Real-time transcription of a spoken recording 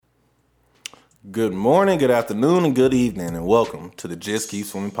Good morning, good afternoon, and good evening, and welcome to the Just Keep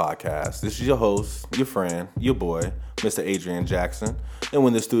Swimming podcast. This is your host, your friend, your boy, Mr. Adrian Jackson, and we're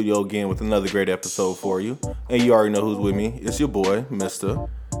in the studio again with another great episode for you. And you already know who's with me. It's your boy, Mr.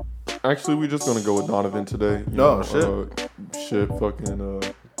 Actually, we're just gonna go with Donovan today.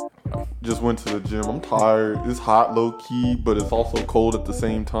 Just went to the gym. I'm tired. It's hot, low key, but it's also cold at the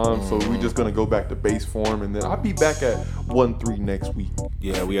same time. So we're just gonna go back to base form, and then I'll be back at 1-3 next week.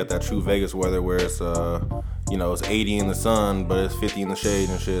 Yeah, we got that true Vegas weather where it's it's 80 in the sun, but it's 50 in the shade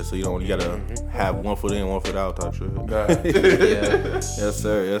and shit. So you gotta have 1 foot in, 1 foot out type shit. Yeah. Yes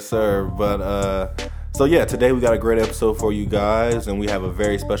sir. But So today we got a great episode for you guys, and we have a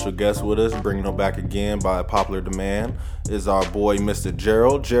very special guest with us, bringing him back again by popular demand, is our boy, Mr.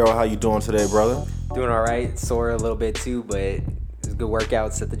 Gerald. Gerald, how you doing today, brother? Doing all right. Sore a little bit too, but it's good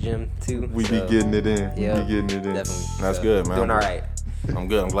workouts at the gym too. We be getting it in. Yeah, definitely. That's good, man. Doing all right. I'm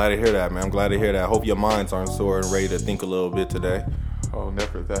good. I'm glad to hear that, man. I'm glad to hear that. I hope your minds aren't sore and ready to think a little bit today. Oh,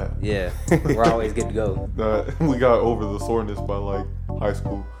 never that. Yeah, we're always good to go. We got over the soreness by high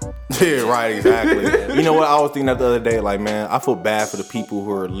school. Yeah, right, exactly. You know what? I was thinking that the other day, man, I feel bad for the people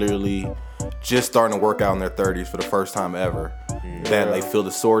who are literally just starting to work out in their 30s for the first time ever. Yeah. That feel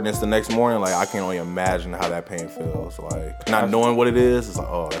the soreness the next morning. I can't only imagine how that pain feels. Not knowing what it is, it's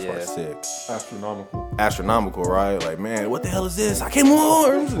that's sick. Astronomical, right? Man, what the hell is this? I can't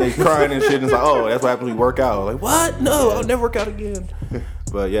move. They crying and shit. And it's that's what happens when you work out. What? No, I'll never work out again.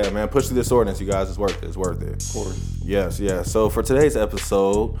 But yeah, man, push through the soreness, you guys. It's worth it. It's worth it. Of course. Yes. So for today's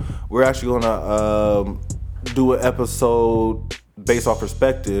episode, we're actually gonna do an episode based off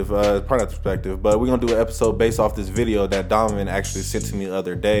perspective, probably not perspective, but we're gonna do an episode based off this video that Donovan actually sent to me the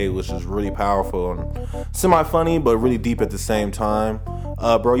other day, which is really powerful and semi-funny, but really deep at the same time.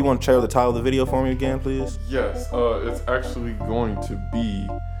 Bro, you want to share the title of the video for me again, please? Yes, it's actually going to be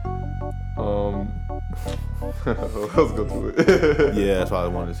let's go to it. Yeah, that's why I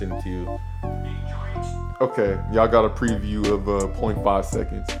wanted to send it to you. Okay, y'all got a preview of 0.5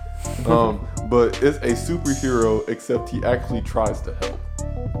 seconds. But it's a superhero, except he actually tries to help.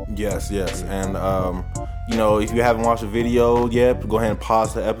 Yes. And, if you haven't watched the video yet, go ahead and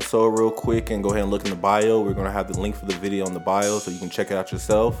pause the episode real quick and go ahead and look in the bio. We're going to have the link for the video in the bio so you can check it out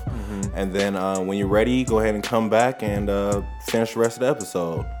yourself. Mm-hmm. And then when you're ready, go ahead and come back and finish the rest of the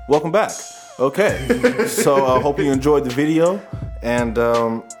episode. Welcome back. Okay. So I hope you enjoyed the video. And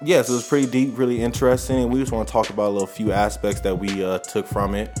so it was pretty deep, really interesting. And we just want to talk about a few aspects that we took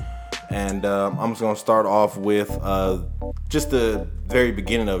from it. And I'm just going to start off with just the very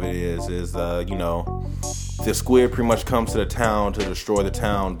beginning of it is the squid pretty much comes to the town to destroy the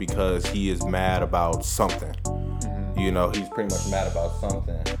town because he is mad about something. Mm-hmm. He's pretty much mad about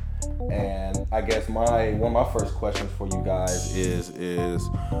something. And I guess one of my first questions for you guys is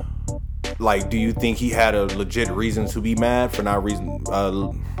do you think he had a legit reason to be mad for not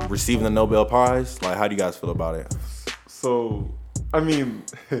receiving the Nobel Prize? How do you guys feel about it? So, I mean,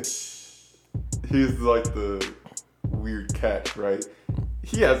 he's the weird catch, right?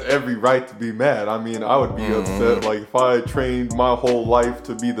 He has every right to be mad. I mean, I would be upset. If I trained my whole life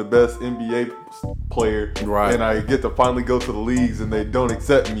to be the best NBA player, right, and I get to finally go to the leagues and they don't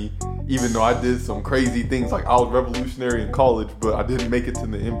accept me, even though I did some crazy things, I was revolutionary in college, but I didn't make it to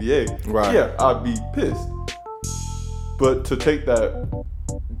the NBA. Right. Yeah, I'd be pissed. But to take that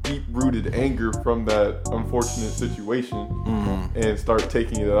deep-rooted anger from that unfortunate situation and start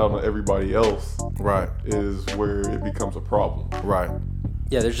taking it out on everybody else, right, is where it becomes a problem. Right.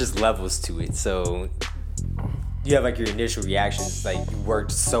 Yeah, there's just levels to it. So you have your initial reactions, you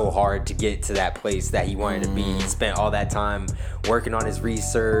worked so hard to get to that place that he wanted to be. He spent all that time working on his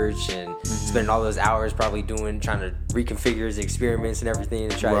research and spending all those hours probably trying to reconfigure his experiments and everything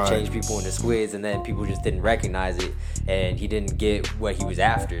to try to change people into squids, and then people just didn't recognize it and he didn't get what he was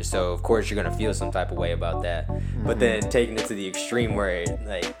after. So of course you're gonna feel some type of way about that. But then taking it to the extreme where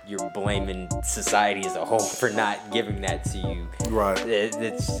you're blaming society as a whole for not giving that to you. Right.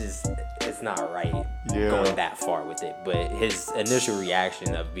 It's not right going that far with it. But his initial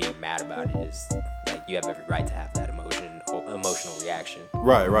reaction of being mad about it is you have every right to have that emotional reaction.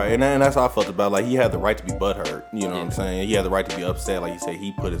 Right. And that's how I felt about it. He had the right to be butthurt. You know what I'm saying? He had the right to be upset. Like you say,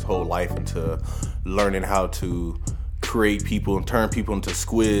 he put his whole life into learning how to create people and turn people into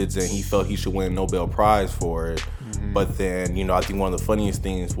squids, and he felt he should win a Nobel Prize for it. Mm-hmm. But then, I think one of the funniest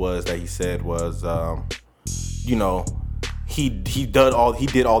things was that he said was, he did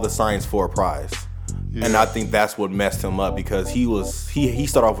all the science for a prize. Yeah. And I think that's what messed him up, because he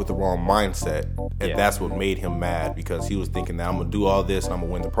started off with the wrong mindset, and that's what made him mad, because he was thinking that I'm gonna do all this and I'm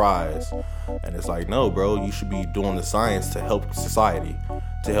gonna win the prize, and it's like, no, bro, you should be doing the science to help society,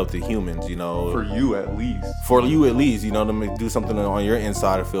 to help the humans, you know. For you at least. For you at least, you know, to do something on your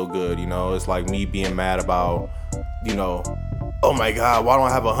inside to feel good, you know. It's like me being mad about, you know, oh my God, why don't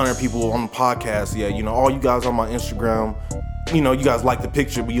I have 100 people on the podcast yet? You know, all you guys on my Instagram, you know, you guys like the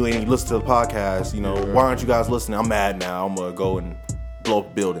picture, but you ain't listen to the podcast. You know, why aren't you guys listening? I'm mad now. I'm gonna go and blow up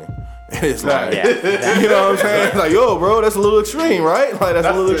a building. And it's like, you know what I'm saying? It's like, yo, bro, that's a little extreme, right? Like, that's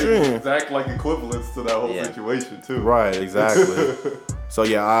a little extreme. Exact like equivalence to that whole situation too. Right, exactly. So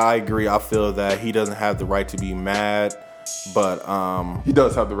yeah, I agree. I feel that he doesn't have the right to be mad, but he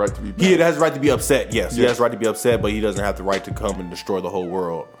does have the right to be mad. He has the right to be upset. Yes, he has the right to be upset, but he doesn't have the right to come and destroy the whole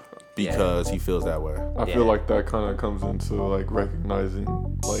world because he feels that way. I feel like that kind of comes into like recognizing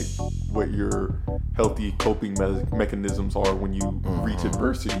like what your healthy coping mechanisms are when you reach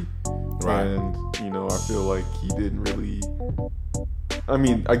adversity. Right. And you know, I feel like he didn't really. I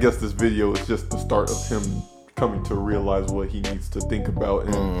mean, I guess this video is just the start of him coming to realize what he needs to think about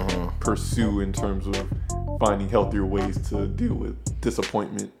and pursue in terms of finding healthier ways to deal with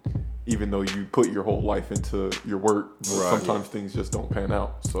disappointment, even though you put your whole life into your work. Sometimes things just don't pan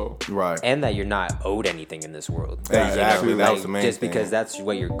out. So and that you're not owed anything in this world. Exactly. You know, that was the main just thing. Because that's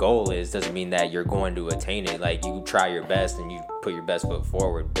what your goal is doesn't mean that you're going to attain it. Like, you try your best and you put your best foot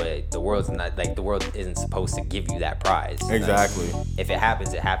forward, but the world's not like, the world isn't supposed to give you that prize. Exactly. Like, if it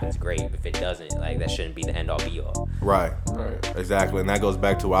happens great. If it doesn't, like, that shouldn't be the end all be all. Right. Exactly. And that goes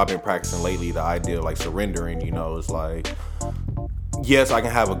back to what I've been practicing lately, the idea of like surrendering. You know, it's like, yes, I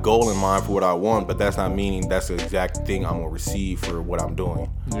can have a goal in mind for what I want, but that's not meaning that's the exact thing I'm gonna receive for what I'm doing.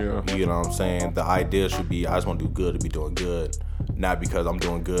 Yeah. You know what I'm saying? The idea should be, I just want to do good to be doing good, not because I'm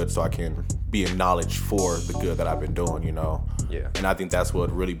doing good so I can be acknowledged for the good that I've been doing, you know? Yeah. And I think that's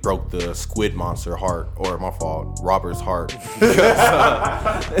what really broke the squid monster heart, or my fault, Robert's heart.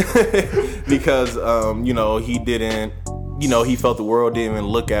 Because you know, he didn't, you know, he felt the world didn't even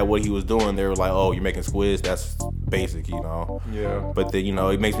look at what he was doing. They were like, oh, you're making squids? That's basic, you know? Yeah. But then, you know,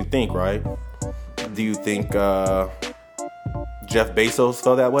 it makes me think, right? Do you think Jeff Bezos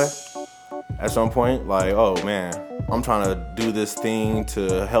felt that way at some point? Like, oh man, I'm trying to do this thing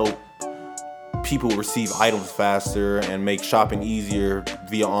to help people receive items faster and make shopping easier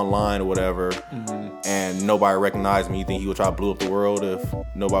via online or whatever, and nobody recognized me. You think he would try to blow up the world if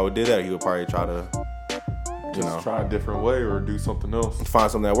nobody did that? He would probably try to, you know, try a different way or do something else.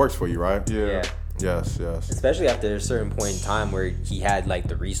 Find something that works for you, right? Yeah. Yes. Especially after a certain point in time where he had like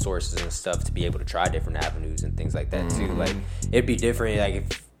the resources and stuff to be able to try different avenues and things like that too. Like, it'd be different,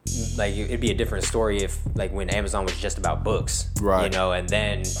 like it'd be a different story if like when Amazon was just about books, right? You know, and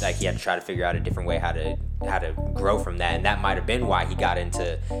then like he had to try to figure out a different way how to grow from that, and that might have been why he got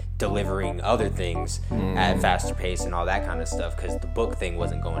into delivering other things at a faster pace and all that kind of stuff, because the book thing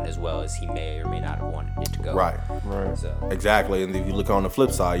wasn't going as well as he may or may not have wanted it to go. Right. So. Exactly. And if you look on the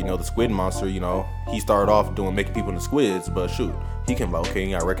flip side, you know, the squid monster, you know, he started off making people into squids, but shoot, he came like, okay,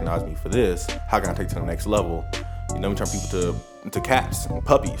 you gotta recognize me for this. How can I take it to the next level? You know, we turn people to cats and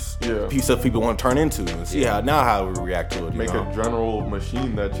puppies. Yeah. Stuff people want to turn into, and see how we react to it. Make know? a general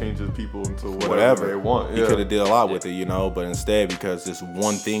machine that changes people into whatever they want. He could have did a lot with it, you know, but instead, because this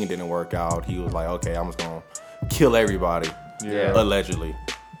one thing didn't work out, he was like, okay, I'm just gonna kill everybody. Yeah. Allegedly.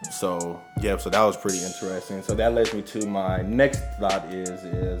 So so that was pretty interesting. So that leads me to my next thought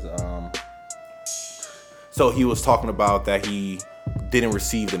so he was talking about that he didn't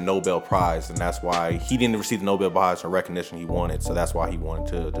receive the Nobel Prize, and that's why he didn't receive the Nobel Prize for recognition he wanted, so that's why he wanted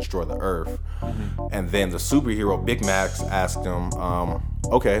to destroy the Earth. And then the superhero Big Max asked him,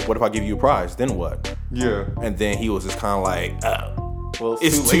 okay, what if I give you a prize? Then what? Yeah. And then he was just kind of like, well,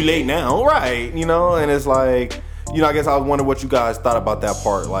 it's too late now. Right, you know? And it's like, you know, I guess I wonder what you guys thought about that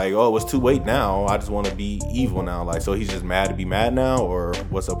part. Like, oh, it's too late now. I just want to be evil now. Like, so he's just mad to be mad now, or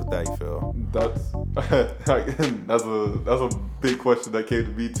what's up with that, you feel? That's a big question that came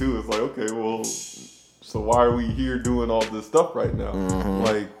to me too. It's like, okay, well, so why are we here doing all this stuff right now?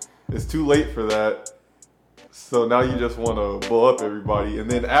 Like, it's too late for that. So now you just want to blow up everybody.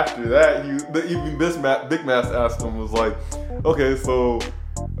 And then after that, even Big Mass asked him, was like, okay, so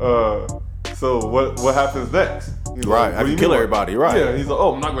what happens next? He's right, like, I can kill everybody, right? Yeah, he's like,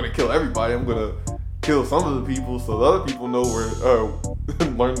 oh, I'm not going to kill everybody. I'm going to kill some of the people so the other people know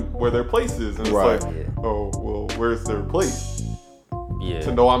learn where their place is. And it's like, oh, well, where's their place? Yeah.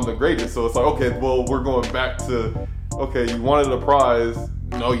 To know I'm the greatest. So it's like, okay, well, we're going back to, okay, you wanted a prize.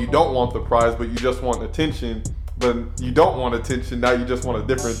 No, you don't want the prize, but you just want attention. but you don't want attention. Now you just want a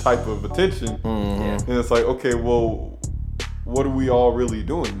different type of attention. And it's like, okay, well, what are we all really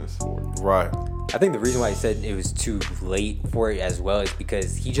doing this for? Right. I think the reason why he said it was too late for it as well is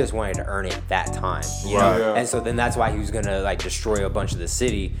because he just wanted to earn it that time, you know? Yeah. And so then that's why he was gonna like destroy a bunch of the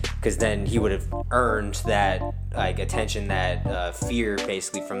city, because then he would have earned that like attention, that fear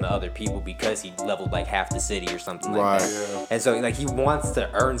basically from the other people, because he leveled like half the city or something like that. Yeah. And so like he wants to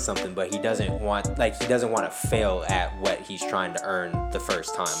earn something, but he doesn't want to fail at what he's trying to earn the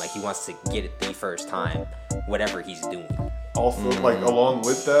first time. Like he wants to get it the first time, whatever he's doing. Also, like along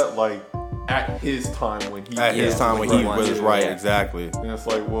with that, like at his time when he was right, exactly. And it's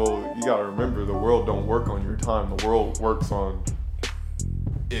like, well, you gotta remember, the world don't work on your time. The world works on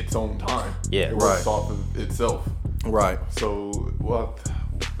its own time. Yeah, it works off of itself. Right. So, well,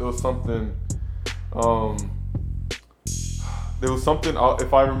 there was something. There was something.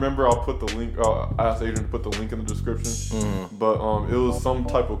 If I remember, I'll put the link. I'll ask Adrian to put the link in the description. But it was some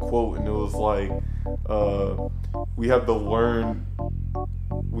type of quote, and it was like, "We have to learn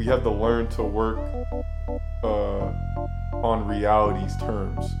to work on reality's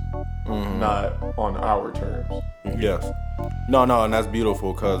terms, not on our terms." Yes. No, and that's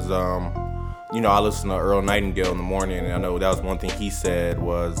beautiful because, I listen to Earl Nightingale in the morning, and I know that was one thing he said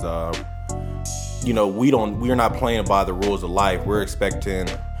was, we're not playing by the rules of life. We're expecting,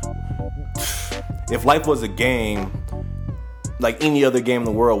 if life was a game, like any other game in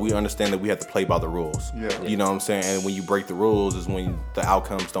the world, we understand that we have to play by the rules. Yeah. You know what I'm saying? And when you break the rules is when the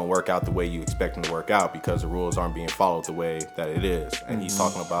outcomes don't work out the way you expect them to work out, because the rules aren't being followed the way that it is. And he's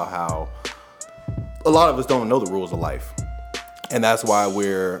talking about how a lot of us don't know the rules of life. And that's why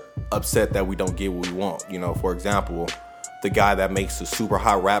we're upset that we don't get what we want. For example, the guy that makes a super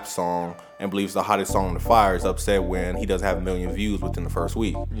hot rap song and believes the hottest song in the fire is upset when he doesn't have 1 million views within the first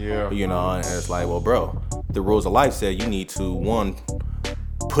week. Yeah. And it's like, well, bro, the rules of life said you need to, one,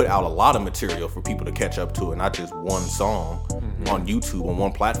 put out a lot of material for people to catch up to it, not just one song on YouTube on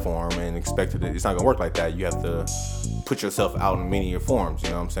one platform and expect it. It's not gonna work like that. You have to put yourself out in many forms. You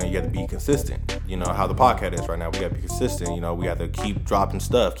know what I'm saying? You have to be consistent. You know how the podcast is right now. We gotta be consistent. We have to keep dropping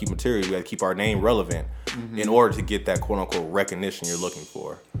stuff, keep material. We have to keep our name relevant in order to get that quote unquote recognition you're looking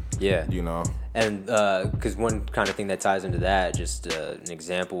for. Yeah. And because one kind of thing that ties into that, just an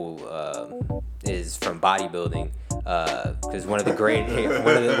example, is from bodybuilding. Because one of the greatest,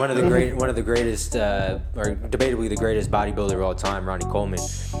 or debatably the greatest bodybuilder of all time, Ronnie Coleman,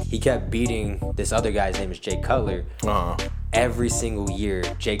 he kept beating this other guy's name is Jay Cutler. Every single year,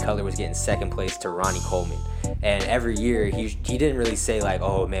 Jay Cutler was getting second place to Ronnie Coleman. And every year, he didn't really say like,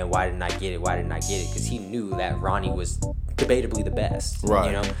 oh man, why didn't I get it? Because he knew that Ronnie was debatably the best,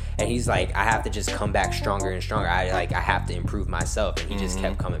 right? And he's like, I have to just come back stronger and stronger. I have to improve myself, and he just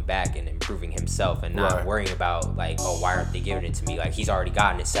kept coming back and improving himself, and not worrying about like, oh, why aren't they giving it to me? Like, he's already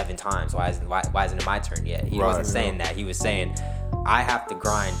gotten it 7 times. Why isn't it my turn yet? He wasn't saying that. He was saying, I have to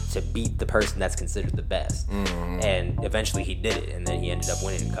grind to beat the person that's considered the best, and eventually he did it, and then he ended up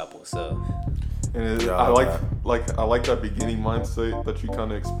winning a couple. So. And I like that beginning mindset that you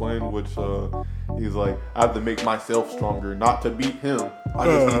kind of explained, which he's like, I have to make myself stronger, not to beat him. I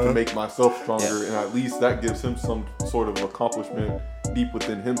just need to make myself stronger, and at least that gives him some sort of accomplishment deep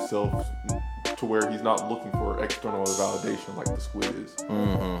within himself, to where he's not looking for external validation like the Squid is.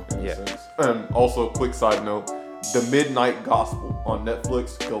 In a sense. And also, quick side note: The Midnight Gospel on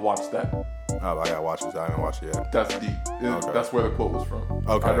Netflix. Go watch that. Oh, I gotta watch this. I haven't watched it yet. That's deep. That's where the quote was from.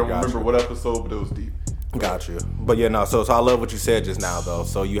 Okay, I don't remember what episode, but it was deep. Got you. But yeah, no. So I love what you said just now, though.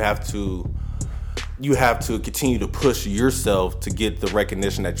 So you have to continue to push yourself to get the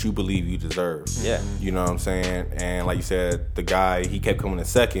recognition that you believe you deserve. Yeah. You know what I'm saying? And like you said, the guy, he kept coming in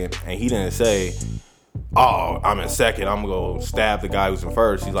second, and he didn't say, oh, I'm in second, I'm going to stab the guy who's in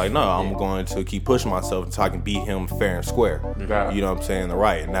first. He's like, no, I'm going to keep pushing myself until I can beat him fair and square. Yeah. You know what I'm saying? The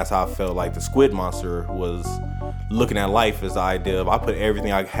right. And that's how I felt like the Squid Monster was looking at life as the idea of, I put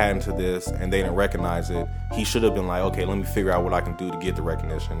everything I had into this and they didn't recognize it. He should have been like, okay, let me figure out what I can do to get the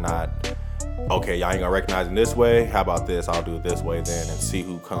recognition. Not, okay, y'all ain't going to recognize me this way. How about this? I'll do it this way then, and see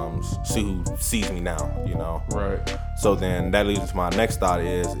who sees me now, Right. So then that leads to my next thought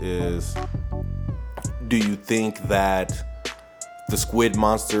is do you think that the Squid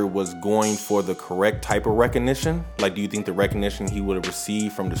Monster was going for the correct type of recognition? Like, do you think the recognition he would have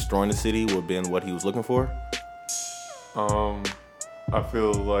received from destroying the city would have been what he was looking for? I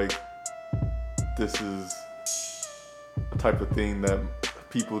feel like this is a type of thing that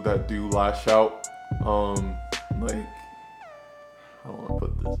people that do lash out, like, I don't want to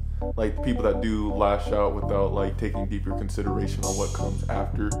put this, like, people that do lash out without like taking deeper consideration on what comes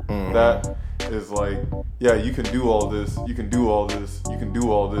after that, is like, yeah, you can do all this, you can do all this, you can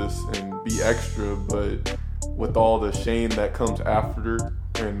do all this and be extra, but with all the shame that comes after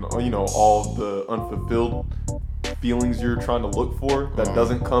and, you know, all the unfulfilled feelings you're trying to look for that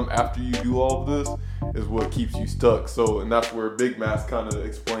doesn't come after you do all of this is what keeps you stuck. So, and that's where Big Mass kind of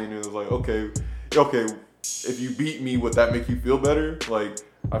explained it. It was like, okay, if you beat me, would that make you feel better? Like,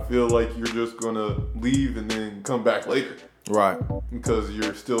 I feel like you're just gonna leave and then come back later. Right. Because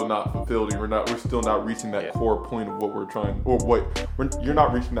you're still not fulfilled. We're still not reaching that core point of what we're trying, you're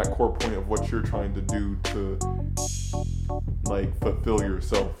not reaching that core point of what you're trying to do to, like, fulfill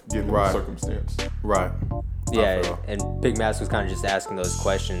yourself given the circumstance. Right. Yeah, and Big Mass was kind of just asking those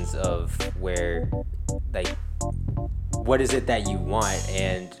questions of where, like, what is it that you want?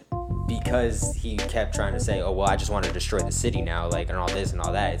 And because he kept trying to say, oh, well, I just want to destroy the city now, like, and all this and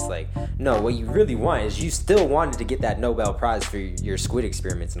all that. It's like, no, what you really want is you still wanted to get that Nobel Prize for your squid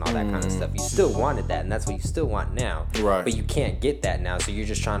experiments and all that kind of stuff. You still wanted that, and that's what you still want now. Right. But you can't get that now, so you're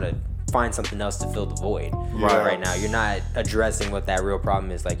just trying to find something else to fill the void right now. You're not addressing what that real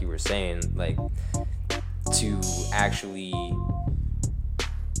problem is, like you were saying, like, to actually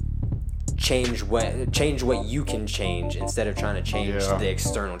change what you can change instead of trying to change the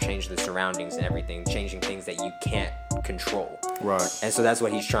external, change the surroundings and everything, changing things that you can't control. Right. And so that's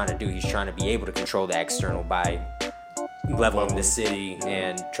what he's trying to do. He's trying to be able to control the external by leveling the city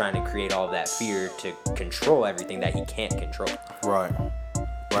and trying to create all that fear to control everything that he can't control. Right.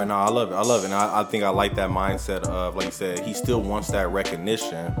 Right now, I love it. And I think I like that mindset of, like you said, he still wants that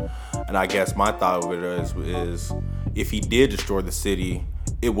recognition. And I guess my thought of it is if he did destroy the city,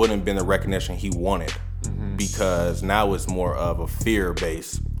 it wouldn't have been the recognition he wanted. Because now it's more of a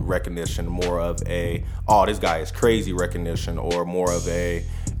fear-based recognition, more of a, oh, this guy is crazy recognition, or more of a,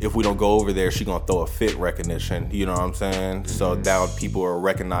 if we don't go over there, she gonna throw a fit recognition. You know what I'm saying? So now people are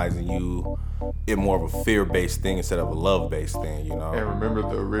recognizing you in more of a fear-based thing instead of a love-based thing, you know? And remember,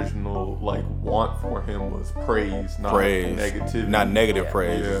 the original, like, want for him was praise, not negativity. Not negative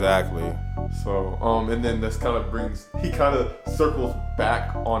praise, exactly. So, and then this kind of he kind of circles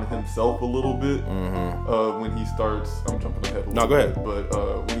back on himself a little bit when he starts, I'm jumping ahead a little bit.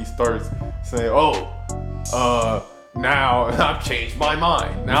 But when he starts saying, now I've changed my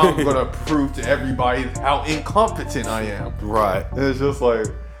mind. Now I'm going to prove to everybody how incompetent I am. Right. And it's just like,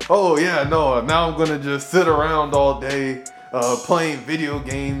 oh yeah, no, now I'm going to just sit around all day playing video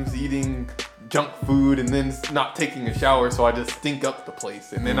games, eating junk food, and then not taking a shower, so I just stink up the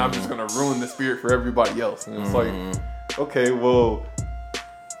place. And then I'm just going to ruin the spirit for everybody else. And it's like, okay, well,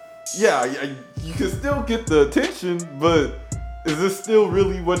 yeah, you can still get the attention, but is this still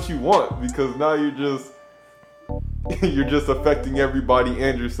really what you want? Because now you're just affecting everybody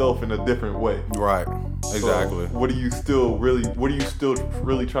and yourself in a different way. Right. Exactly. So what are you still really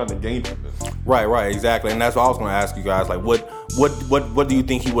trying to gain from this? Right, exactly. And that's what I was going to ask you guys. Like, what do you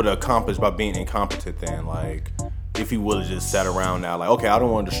think he would have accomplished by being incompetent then? Like, if he would have just sat around now, like, okay, I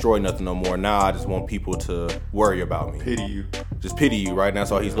don't want to destroy nothing no more. Now I just want people to worry about me. Pity you. Just pity you, right? And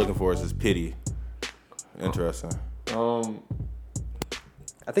that's all he's looking for is just pity. Interesting.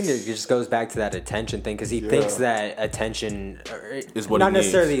 I think it just goes back to that attention thing, because he thinks that attention is what not he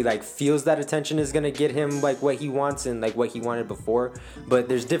necessarily needs. like feels that attention is gonna get him like what he wants and like what he wanted before, but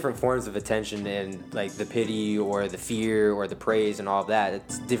there's different forms of attention, and like the pity or the fear or the praise and all of that,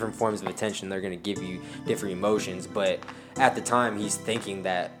 it's different forms of attention. They're gonna give you different emotions, but at the time he's thinking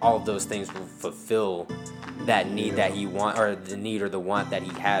that all of those things will fulfill that need that he want, or the need or the want that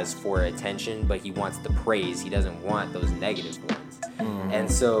he has for attention, but he wants the praise. He doesn't want those negative ones. And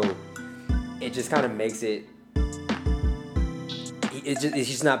so it just kind of makes it, he's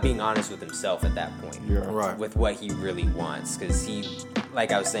just not being honest with himself at that point. Right. With what he really wants, because he,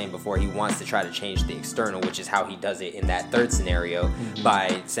 like I was saying before, he wants to try to change the external, which is how he does it in that third scenario,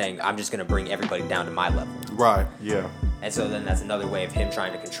 by saying, I'm just going to bring everybody down to my level. Right. Yeah. And so then that's another way of him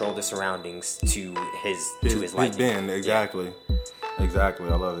trying to control the surroundings to his His liking. bend, exactly. Yeah. Exactly.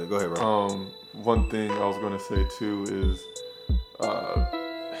 I love it. Go ahead, bro. One thing I was going to say too is,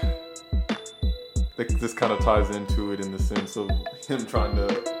 this kind of ties into it in the sense of him trying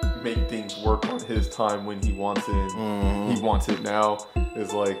to make things work on his time when he wants it, and he wants it now.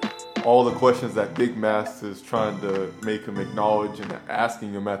 Is like all the questions that Big Mass is trying to make him acknowledge and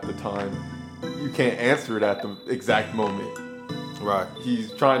asking him at the time, you can't answer it at the exact moment. Right.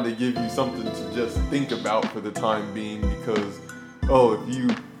 He's trying to give you something to just think about for the time being, because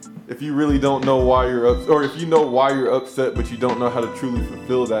if you really don't know why you're upset, or if you know why you're upset but you don't know how to truly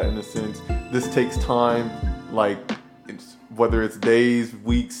fulfill that in a sense, this takes time, like whether it's days,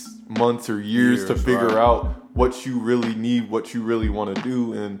 weeks, months, or years to figure out what you really need, what you really want to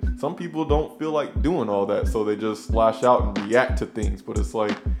do. And some people don't feel like doing all that, so they just lash out and react to things. But it's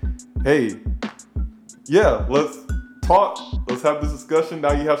like, hey, yeah, let's talk. Let's have this discussion.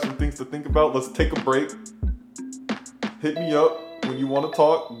 Now you have some things to think about. Let's take a break. Hit me up when you want to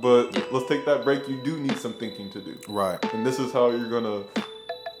talk, but let's take that break. You do need some thinking to do. Right. And this is how you're going to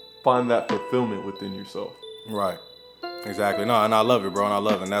find that fulfillment within yourself. Right. Exactly. No, and I love it, bro. And I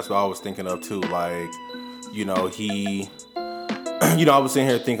love it. And that's what I was thinking of, too. Like, you know, I was sitting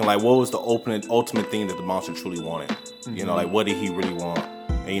here thinking, like, what was the ultimate thing that the monster truly wanted? Mm-hmm. You know, like, what did he really want?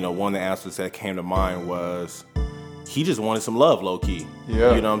 And, you know, one of the answers that came to mind was he just wanted some love, low-key.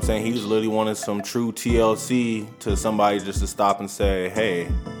 Yeah. You know what I'm saying? He just literally wanted some true TLC to somebody just to stop and say, hey,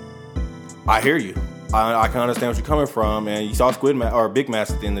 I hear you. I can understand what you're coming from. And you saw Big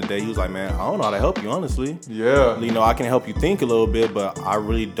Mass at the end of the day. He was like, man, I don't know how to help you, honestly. Yeah. You know, I can help you think a little bit, but I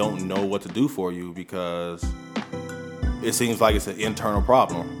really don't know what to do for you because it seems like it's an internal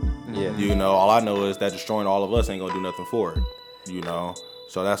problem. Yeah. You know, all I know is that destroying all of us ain't gonna do nothing for it. You know,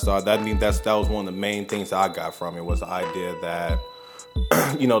 so that was one of the main things that I got from it, was the idea that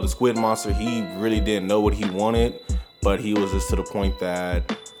you know, the squid monster, he really didn't know what he wanted, but he was just to the point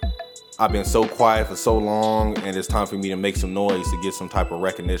that I've been so quiet for so long, and it's time for me to make some noise to get some type of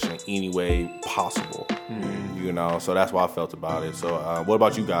recognition any way possible. Mm-hmm. You know, so that's what I felt about it. So, what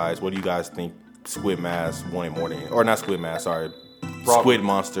about you guys? What do you guys think Squid Mask wanted more than, or not Squid Mask? Sorry, Squid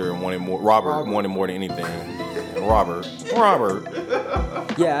Monster wanted more. Robert wanted more than anything. Robert.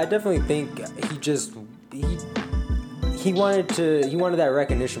 Yeah, I definitely think he wanted that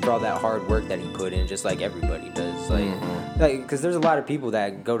recognition for all that hard work that he put in, just like everybody does. Like, because there's a lot of people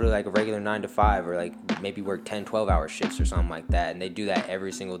that go to like a regular 9 to 5 or like maybe work 10, 12-hour shifts or something like that, and they do that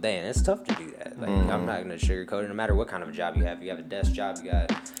every single day, and it's tough to do that. Like, I'm not gonna sugarcoat it. No matter what kind of a job you have a desk job, you got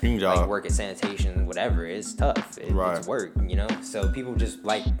like work at sanitation, whatever. It's tough. It's work, you know. So people just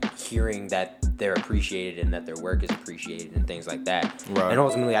like hearing that they're appreciated and that their work is appreciated and things like that. Right. And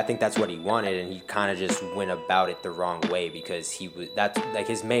ultimately, I think that's what he wanted, and he kind of just went about it the wrong way, because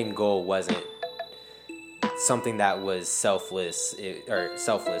his main goal wasn't something that was selfless. It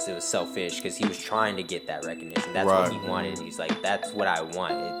was selfish, because he was trying to get that recognition. That's what he wanted. He's like, that's what I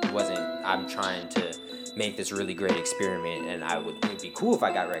want. It wasn't, I'm trying to make this really great experiment, and it'd be cool if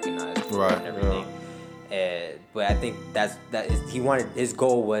I got recognized for it and everything. Yeah. But I think his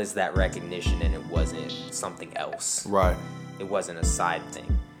goal was that recognition, and it wasn't something else. Right. It wasn't a side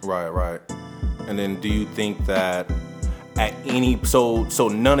thing. Right. And then, do you think that so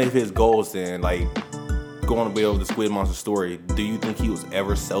none of his goals then, like going to be over the Squid Monster story, do you think he was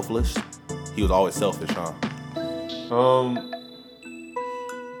ever selfless? He was always selfish, huh?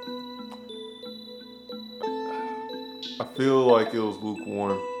 I feel like it was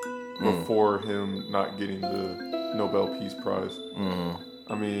lukewarm before him not getting the Nobel Peace Prize.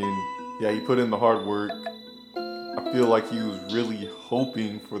 I mean, yeah, he put in the hard work. I feel like he was really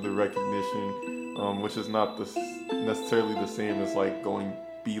hoping for the recognition, which is not necessarily the same as like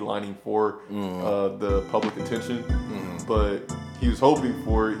beelining for the public attention. But he was hoping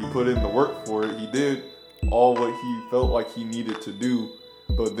for it. He put in the work for it. He did all what he felt like he needed to do.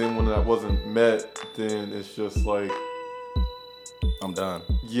 But then when that wasn't met, then it's just like, I'm done.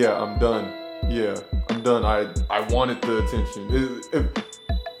 Yeah, I'm done. I wanted the attention.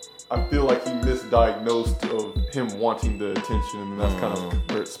 I feel like he misdiagnosed of him wanting the attention, and that's kind of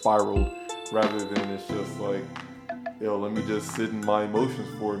where it spiraled, rather than it's just like, let me just sit in my emotions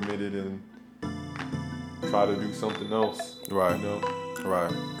for a minute and try to do something else. Right. You know?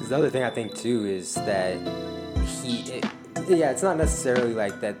 Right. Because the other thing I think too is that it's not necessarily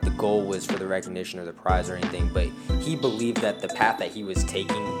like that the goal was for the recognition or the prize or anything, but he believed that the path that he was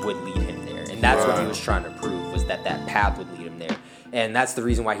taking would lead him there. And that's what he was trying to prove, was that path would lead him there. And that's the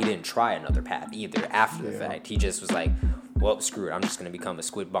reason why he didn't try another path either after the fact. He just was like, well, screw it. I'm just going to become a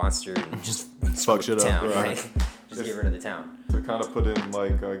squid monster and just fuck shit up. Right? Just get rid of the town. To kind of put in,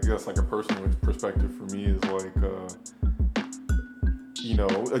 like, I guess, like a personal perspective for me is like,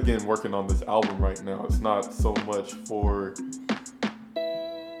 again, working on this album right now, it's not so much for,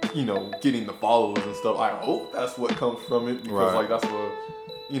 getting the followers and stuff. I hope that's what comes from it, because like that's what,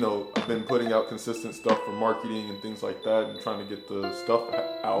 I've been putting out consistent stuff for marketing and things like that and trying to get the stuff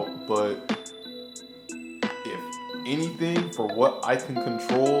out. But if anything, for what I can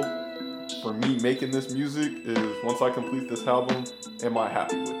control for me making this music is, once I complete this album, am I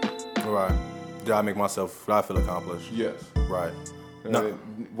happy with it? Right. Did I feel accomplished? Yes. Right.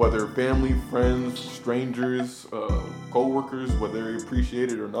 Whether family, friends, strangers, co-workers, whether they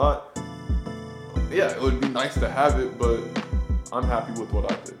appreciate it or not, yeah, it would be nice to have it, but I'm happy with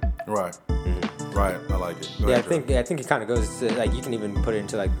what I did. Right. Mm-hmm. Right, I like it. Go Yeah, ahead, I think it kind of goes to, like, you can even put it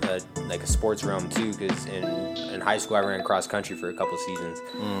into like a sports realm too, because in high school I ran cross country for a couple seasons,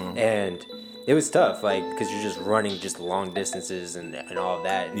 and it was tough, like, because you're just running just long distances and all of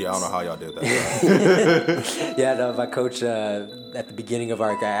that. Yeah, I don't know how y'all did that. Yeah, no, my coach at the beginning of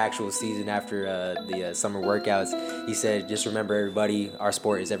our actual season after the summer workouts, he said, "Just remember, everybody, our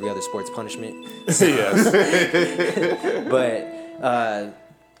sport is every other sport's punishment." Yes. But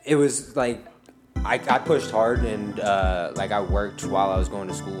it was like I pushed hard, and like I worked while I was going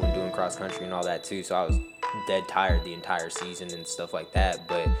to school and doing cross country and all that too. So I was dead tired the entire season and stuff like that.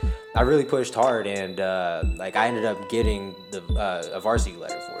 But I really pushed hard, and like I ended up getting a varsity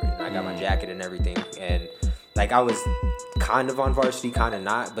letter for it, and I got my jacket and everything, and like I was kind of on varsity, kind of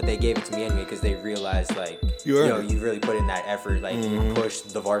not, but they gave it to me anyway because they realized, like, you really put in that effort, like you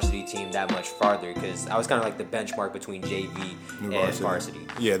pushed the varsity team that much farther, because I was kind of like the benchmark between JV and varsity.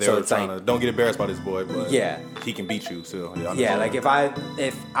 Yeah, they were trying to, don't get embarrassed by this boy, but yeah, he can beat you. So yeah, like if I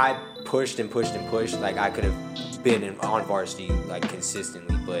pushed and pushed and pushed, like I could have been on varsity like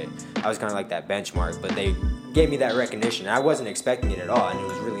consistently, but I was kind of like that benchmark. But they gave me that recognition. I wasn't expecting it at all, and it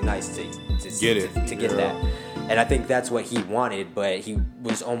was really nice to get that. And I think that's what he wanted, but he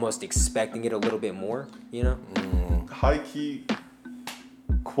was almost expecting it a little bit more, you know? High key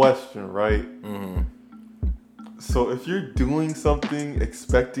question, right? So if you're doing something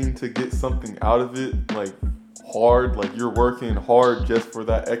expecting to get something out of it, like hard, like you're working hard just for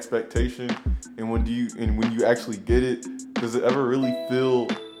that expectation, and when you actually get it, does it ever really feel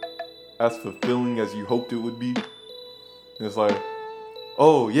as fulfilling as you hoped it would be? And it's like,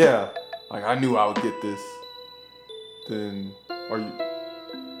 oh yeah, like I knew I would get this. Then are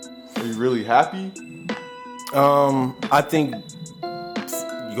you really happy? I think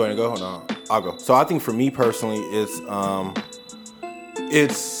you going to go? No, I'll go. So I think for me personally, it's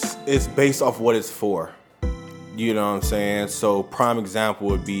based off what it's for. You know what I'm saying? So prime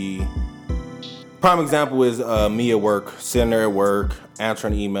example is me at work, sitting there at work,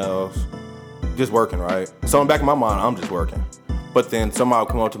 answering emails, just working, right? So in the back of my mind, I'm just working. But then somebody will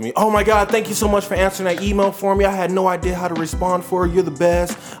come up to me, "Oh my God, thank you so much for answering that email for me. I had no idea how to respond for it. You're the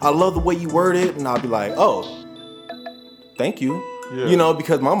best. I love the way you word it." And I'll be like, "Oh, thank you." Yeah. You know,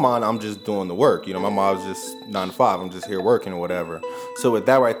 because my mind, I'm just doing the work. You know, my mom's just 9 to 5. I'm just here working or whatever. So with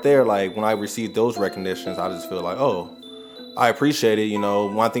that right there, like when I receive those recognitions, I just feel like, oh, I appreciate it. You know,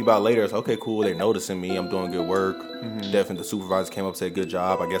 when I think about it later, it's okay, cool. They're noticing me. I'm doing good work. Definitely the supervisor came up and said, "Good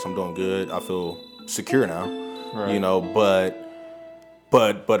job. I guess I'm doing good." I feel secure now. Right. You know, but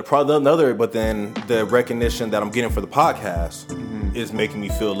then the recognition that I'm getting for the podcast is making me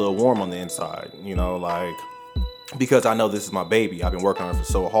feel a little warm on the inside, you know, like, because I know this is my baby. I've been working on it for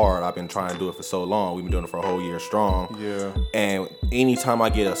so hard. I've been trying to do it for so long. We've been doing it for a whole year strong. Yeah. And anytime I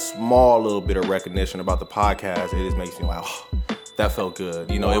get a small little bit of recognition about the podcast, it just makes me like, oh, that felt good.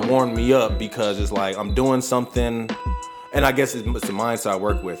 You know, it warmed me up because it's like I'm doing something, and I guess it's the mindset I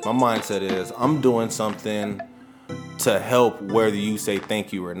work with. My mindset is I'm doing something to help whether you say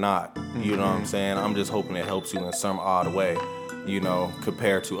thank you or not. You know what I'm saying? I'm just hoping it helps you in some odd way, you know,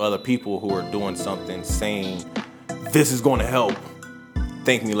 compared to other people who are doing something saying, "This is going to help.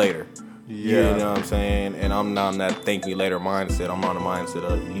 Thank me later." Yeah. You know what I'm saying? And I'm not on that thank me later mindset. I'm on the mindset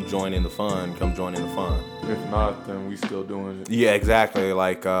of you join in the fun, come join in the fun. If not, then we still doing it. Yeah, exactly.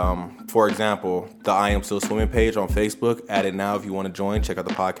 Like, for example, the I Am Still Swimming page on Facebook. Add it now if you want to join. Check out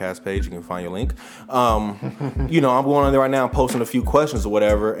the podcast page. You can find your link. You know, I'm going on there right now. I'm posting a few questions or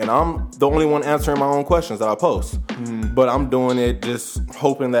whatever, and I'm the only one answering my own questions that I post. But I'm doing it just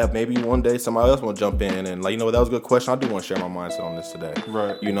hoping that maybe one day somebody else will jump in and like, you know what, that was a good question. I do want to share my mindset on this today.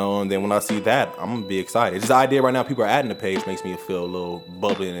 Right. You know, and then when I see that, I'm going to be excited. Just the idea right now, people are adding the page makes me feel a little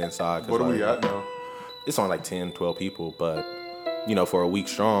bubbling inside. What are we at now? It's only like 10, 12 people, but, you know, for a week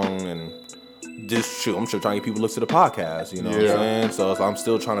strong, and just I'm still trying to get people to look to the podcast, you know what I'm saying? So I'm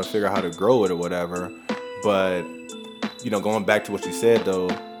still trying to figure out how to grow it or whatever. But, you know, going back to what you said, though,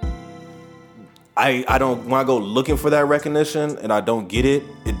 I don't, when I go looking for that recognition and I don't get it,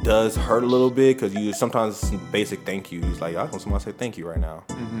 it does hurt a little bit because you sometimes some basic thank yous, like, I want somebody to say thank you right now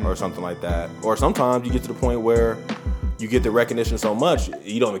or something like that. Or sometimes you get to the point where you get the recognition so much,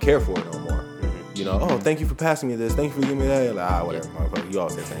 you don't even care for it no more. You know, oh, thank you for passing me this. Thank you for giving me that. Like, whatever, motherfucker. You all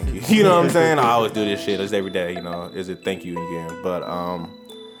say thank you. You know what I'm saying? I always do this shit. It's every day, you know. Is it thank you again? But,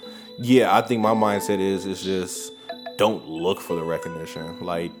 yeah, I think my mindset is just don't look for the recognition.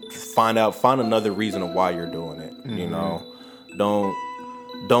 Like, find another reason of why you're doing it, you know. Don't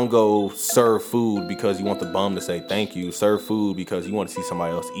don't go serve food because you want the bum to say thank you. Serve food because you want to see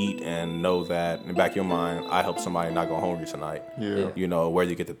somebody else eat and know that in the back of your mind, I helped somebody not go hungry tonight. Yeah. You know, whether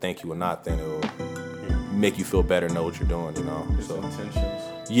you get to thank you or not, then it'll make you feel better, know what you're doing, you know. It's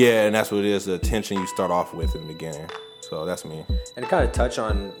intentions. Yeah, and that's what it is, the attention you start off with in the beginning. So that's me. And to kind of touch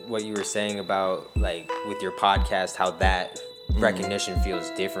on what you were saying about, like, with your podcast, how that recognition feels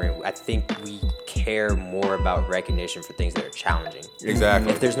different. I think we care more about recognition for things that are challenging.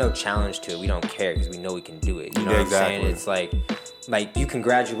 Exactly. If there's no challenge to it, we don't care because we know we can do it. You know Yeah, what exactly. I'm saying? It's like you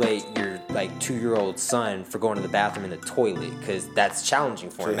congratulate your 2-year-old son for going to the bathroom in the toillet because that's challenging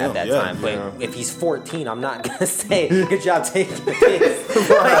for him at that time. But if he's 14, I'm not gonna say good job taking the piss.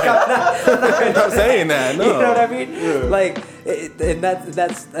 Like, I'm not saying that. No. You know what I mean? Yeah. Like, and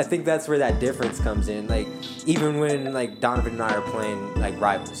that's I think that's where that difference comes in. Like, even when like Donovan and I are playing like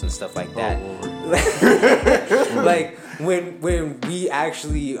rivals and stuff like that. Like when we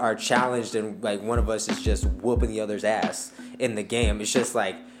actually are challenged and like one of us is just whooping the other's ass in the game, it's just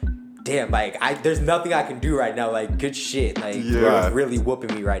like, damn, like there's nothing I can do right now. Like, good shit. Like, you're really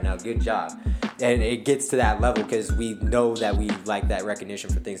whooping me right now. Good job. And it gets to that level because we know that we like that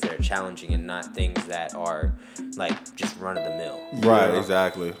recognition for things that are challenging and not things that are like just run of the mill. Right,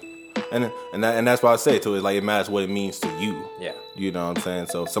 exactly. And that's why I say too, is like it matters what it means to you. Yeah. You know what I'm saying?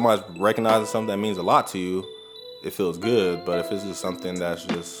 So if somebody's recognizing something that means a lot to you, it feels good. But if it's just something that's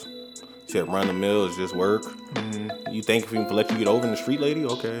just run the mill, it's just work. Mm-hmm. You think if you can let you get over in the street, lady,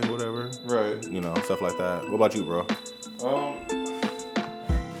 okay, whatever. Right. You know, stuff like that. What about you, bro?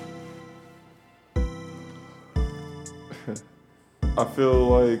 I feel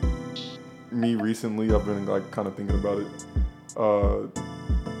like me recently, I've been like kind of thinking about it.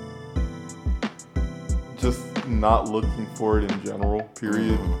 Just not looking for it in general,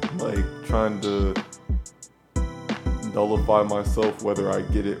 period. Like trying to nullify myself whether I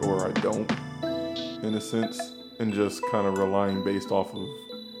get it or I don't, in a sense, and just kind of relying based off of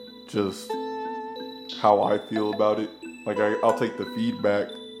just how I feel about it. Like I'll take the feedback.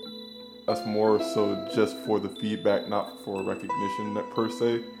 That's more so just for the feedback, not for recognition per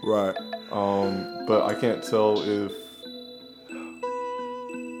se. Right. But I can't tell if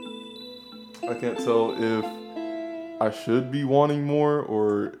I should be wanting more,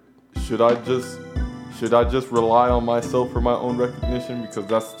 or should I just rely on myself for my own recognition, because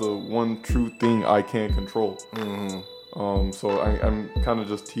that's the one true thing I can control. Mm-hmm. So I'm kind of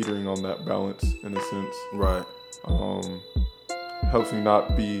just teetering on that balance in a sense. Right. Helps me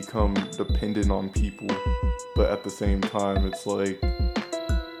not become dependent on people, but at the same time, it's like,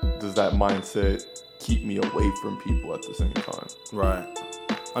 does that mindset keep me away from people at the same time? Right.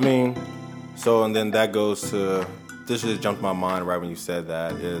 I mean, so, and then that goes to, this just jumped my mind right when you said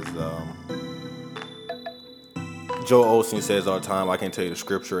that, is Joel Osteen says all the time, I can't tell you the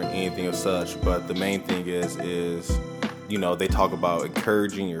scripture and anything of such, but the main thing is, you know, they talk about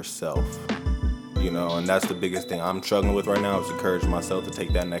encouraging yourself. You know, and that's the biggest thing I'm struggling with right now, is encourage myself to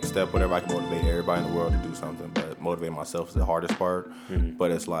take that next step. Whatever, I can motivate everybody in the world to do something, but motivate myself is the hardest part. Mm-hmm.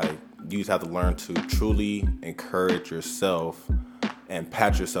 But it's like, you just have to learn to truly encourage yourself and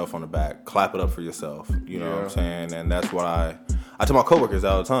pat yourself on the back, clap it up for yourself. You know what I'm saying? And that's what I tell my coworkers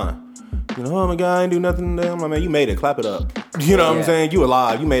all the time. You know, oh my God, I ain't do nothing today. I'm like, man, you made it, clap it up. You know what I'm saying? You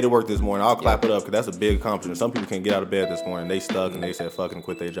alive, you made it work this morning. I'll clap it up, because that's a big accomplishment. Some people can't get out of bed this morning, they stuck and they said fucking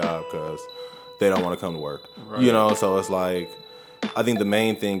quit their job because they don't want to come to work. Right. You know, so it's like, I think the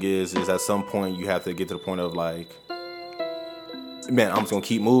main thing is at some point you have to get to the point of like, man, I'm just going to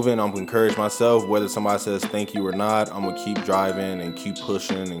keep moving. I'm going to encourage myself. Whether somebody says thank you or not, I'm going to keep driving and keep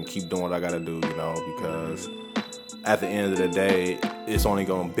pushing and keep doing what I got to do, you know, because at the end of the day, it's only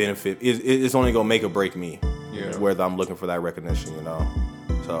going to benefit, it's only going to make or break me, whether I'm looking for that recognition, you know.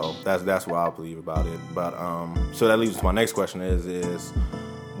 So that's what I believe about it. But so that leads to my next question is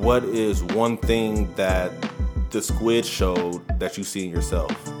what is one thing that the squid showed that you see in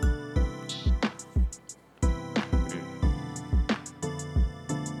yourself?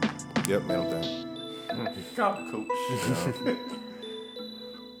 Yep, man, I'm done. God, coach.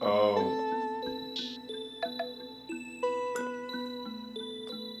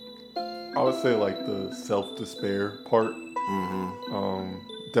 I would say like the self-despair part. Mm-hmm.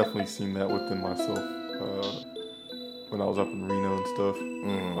 Definitely seen that within myself when I was up in Reno and stuff.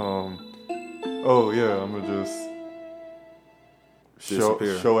 Mm-hmm. I'm gonna just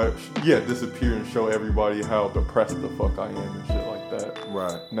disappear and show everybody how depressed the fuck I am and shit like that.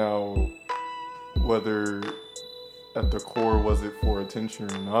 Right. Now, whether at the core was it for attention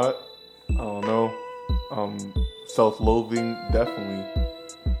or not, I don't know. Self-loathing, definitely.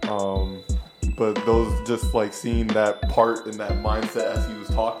 but those just like seeing that part and that mindset as he was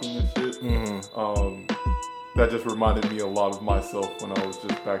talking and shit, that just reminded me a lot of myself when I was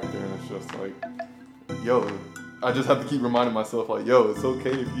just back there, and it's just like, yo, I just have to keep reminding myself like, yo, it's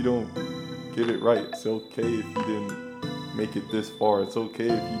okay if you don't get it right. It's okay if you didn't make it this far. It's okay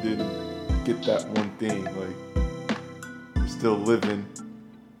if you didn't get that one thing. Like, you're still living.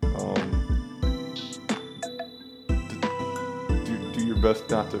 Do your best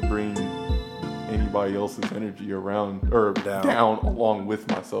not to bring anybody else's energy around or down along with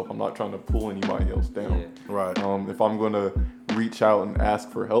myself. I'm not trying to pull anybody else down. Yeah. Right. If I'm going to reach out and ask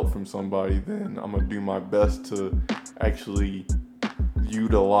for help from somebody, then I'm going to do my best to actually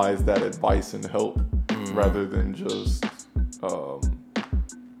utilize that advice and help rather than just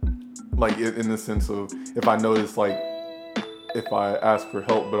like in the sense of, if I notice like if I ask for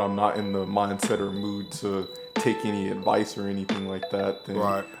help but I'm not in the mindset or mood to take any advice or anything like that, then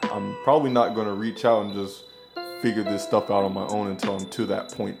I'm probably not going to reach out and just figure this stuff out on my own until I'm to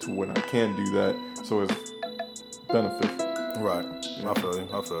that point to when I can do that, so it's beneficial. Right. I feel you.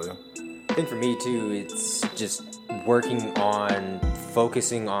 I think for me too, it's just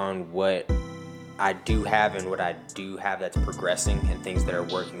focusing on what I do have and what I do have that's progressing and things that are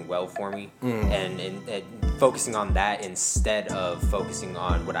working well for me, and focusing on that instead of focusing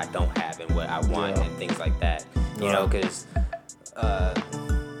on what I don't have and what I want and things like that. You know, because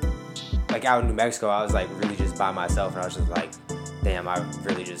like out in New Mexico, I was like really just by myself, and I was just like, damn, I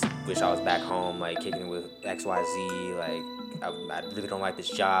really just wish I was back home, like kicking it with XYZ. Like, I really don't like this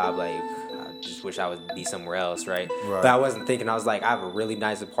job. Like, I just wish I would be somewhere else, right? But I wasn't thinking. I was like, I have a really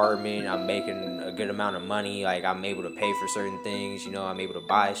nice apartment. I'm making a good amount of money. Like, I'm able to pay for certain things. You know, I'm able to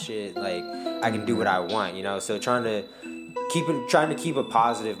buy shit. Like, I can do what I want. You know, so trying to keep a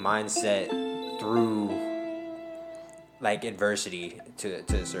positive mindset through like adversity to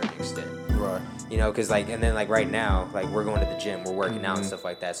a certain extent. Right. You know, because like, and then like right now, like we're going to the gym, we're working out and stuff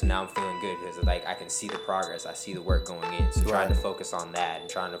like that. So now I'm feeling good because like I can see the progress, I see the work going in. So trying to focus on that and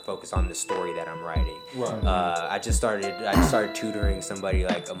trying to focus on the story that I'm writing. Right. I just started tutoring somebody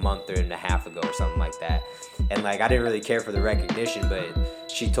like a month and a half ago or something like that. And like I didn't really care for the recognition, but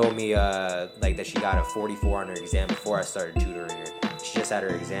she told me like that she got a 44 on her exam before I started tutoring her. She just had her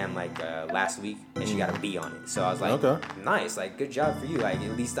exam like last week, and she got a B on it. So I was like, nice, like good job for you. Like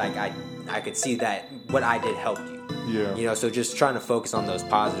at least like I could see that what I did helped you. Yeah. You know, so just trying to focus on those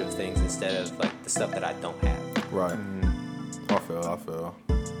positive things instead of like the stuff that I don't have. Right. I feel.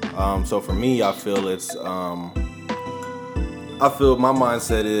 So for me, I feel it's my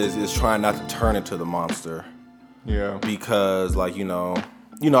mindset is trying not to turn into the monster. Yeah. Because like you know,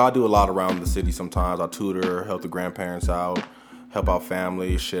 I do a lot around the city. Sometimes I tutor, help the grandparents out, help out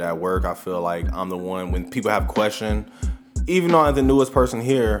family, shit at work. I feel like I'm the one when people have a question, even though I'm the newest person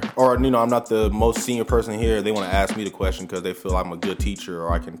here, or I'm not the most senior person here, they want to ask me the question because they feel I'm a good teacher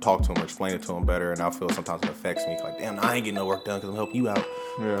or I can talk to them or explain it to them better, and I feel sometimes it affects me. Like, damn, I ain't getting no work done because I'm helping you out.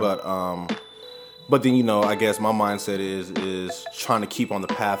 Yeah. But then I guess my mindset is trying to keep on the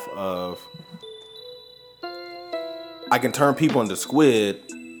path of I can turn people into squid,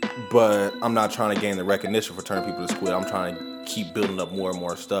 but I'm not trying to gain the recognition for turning people to squid. I'm trying to keep building up more and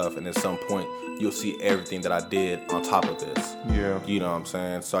more stuff, and at some point you'll see everything that I did on top of this. Yeah. You know what I'm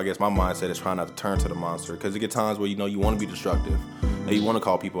saying? So I guess my mindset is trying not to turn to the monster, because it get times where you want to be destructive and you want to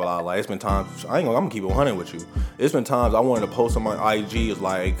call people out. Like, it's been times, I'm gonna keep it 100 with you. It's been times I wanted to post on my IG, is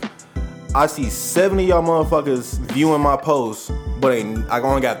like, I see 70 of y'all motherfuckers viewing my posts, but I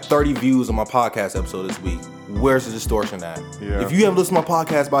only got 30 views on my podcast episode this week. Where's the distortion at? Yeah. If you haven't listened to my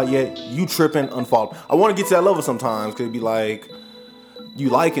podcast by yet, you tripping, unfollow. I want to get to that level sometimes, because it'd be like, you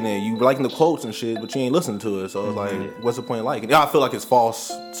liking it, you liking the quotes and shit, but you ain't listening to it. So it's like, what's the point of liking it? Yeah, I feel like it's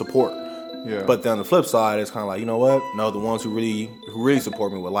false support. Yeah. But then on the flip side, it's kind of like, you know what? No, the ones who really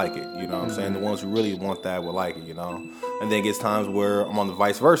support me will like it. You know what I'm saying? The ones who really want that will like it, you know? And then it gets times where I'm on the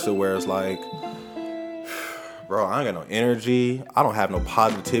vice versa, where it's like, bro, I ain't got no energy. I don't have no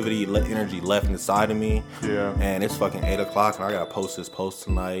positivity, energy left inside of me. Yeah. And it's fucking 8 o'clock, and I gotta post this post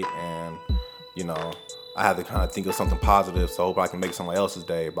tonight, and, I have to kind of think of something positive so I hope I can make somebody else's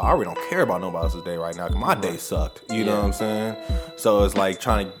day. But I really don't care about nobody else's day right now, because my day sucked. You know what I'm saying? So it's like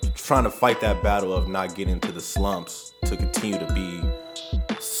trying to fight that battle of not getting into the slumps to continue to be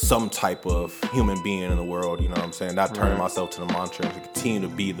some type of human being in the world. You know what I'm saying? Not turning myself to the monster, and to continue to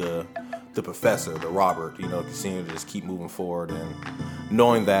be the professor, the Robert, continue to just keep moving forward, and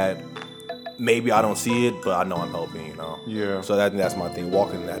knowing that maybe I don't see it, but I know I'm helping, Yeah. So that's my thing,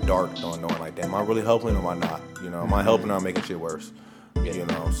 walking in that dark, knowing like, damn, am I really helping or am I not? Am I helping or am I making shit worse? You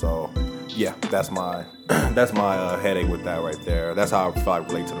know, so yeah, that's my headache with that right there. That's how I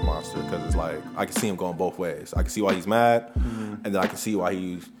relate to the monster, because it's like I can see him going both ways. I can see why he's mad, and then I can see why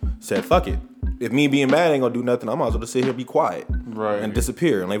he said, "Fuck it. If me being mad ain't gonna do nothing, I might as well just sit here, be quiet, and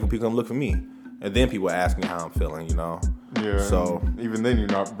disappear, and wait for people to come look for me, and then people ask me how I'm feeling." You know. Yeah. So even then, you're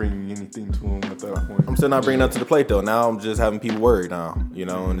not bringing anything to him at that point. I'm still not bringing nothing to the plate though. Now I'm just having people worried now. You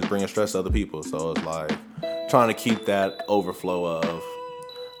know, and it's bringing stress to other people. So it's like trying to keep that overflow of.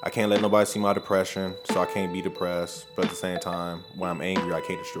 I can't let nobody see my depression, so I can't be depressed. But at the same time, when I'm angry, I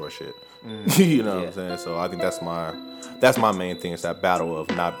can't destroy shit. You know what I'm saying? So I think that's my main thing. It's that battle of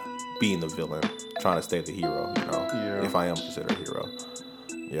not being the villain, trying to stay the hero. You know, if I am considered a hero.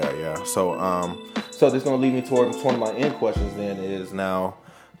 Yeah. So this is gonna lead me toward one of my end questions. Then is now,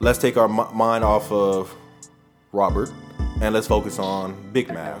 let's take our mind off of Robert and let's focus on Big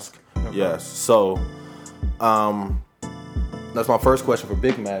Mask. Okay. Yes. So, that's my first question for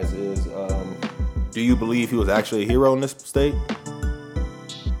Big Mask is, do you believe he was actually a hero in this state?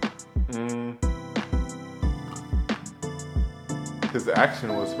 His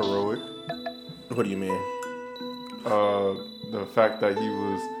action was heroic. What do you mean? The fact that he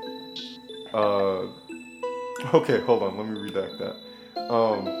was... okay, hold on. Let me redact that.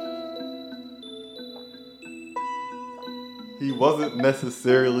 He wasn't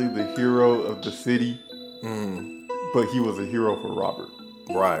necessarily the hero of the city, but he was a hero for Robert.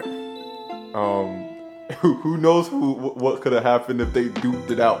 Right. Who knows what could have happened if they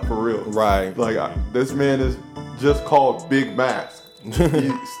duped it out for real? Right. Like, this man is just called Big Mask.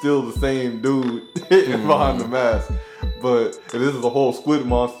 He's still the same dude hidden behind the mask, but this is a whole squid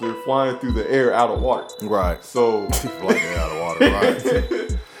monster flying through the air out of water. Right. So flying out of water. Right.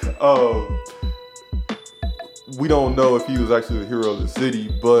 We don't know if he was actually the hero of the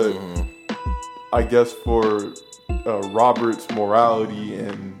city, but I guess for Robert's morality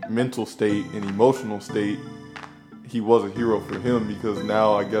and mental state and emotional state, he was a hero for him, because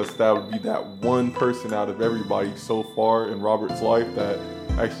now I guess that would be that one person out of everybody so far in Robert's life that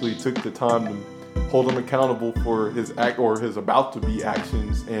actually took the time to hold him accountable for his act or his about to be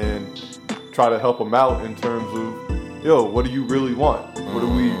actions and try to help him out in terms of, yo, what do you really want? What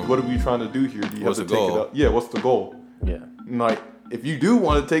are we trying to do here? Do you what's have to the take goal? it out? Yeah, what's the goal? Yeah. And like, if you do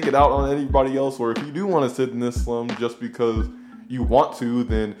want to take it out on anybody else, or if you do want to sit in this slum just because you want to,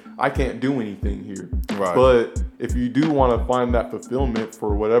 then I can't do anything here. Right. But if you do want to find that fulfillment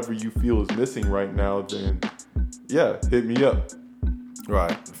for whatever you feel is missing right now, then yeah, hit me up.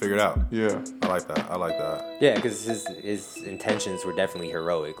 Right. Figure it out. Yeah. I like that. Yeah, because his intentions were definitely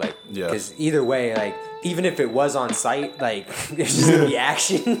heroic. Like, because yes. either way, like, even if it was on site, like, there's just gonna be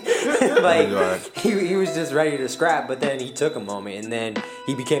action. Like, right. he was just ready to scrap, but then he took a moment, and then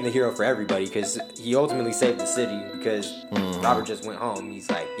he became the hero for everybody, because he ultimately saved the city, because Robert just went home. He's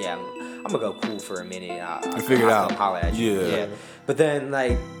like, yeah, I'm gonna go cool for a minute. I'll figure it out. Holler at you. Yeah. But then,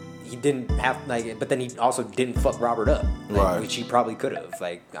 like, he didn't have, like, but then he also didn't fuck Robert up, like, right. which he probably could have,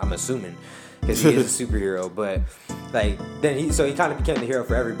 like, I'm assuming, because he is a superhero. But like, then he kind of became the hero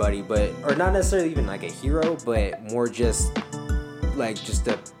for everybody, but, or not necessarily even like a hero, but more just like just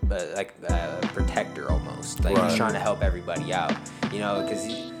a protector almost. Like, he's trying to help everybody out, you know, because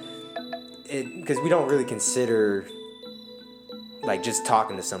we don't really consider like just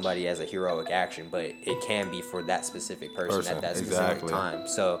talking to somebody as a heroic action, but it can be for that specific person at that specific time.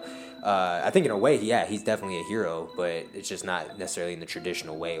 So I think in a way, he's definitely a hero, but it's just not necessarily in the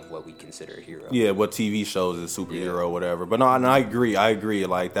traditional way of what we consider a hero. Yeah, what TV shows is superhero or whatever. But no, I agree.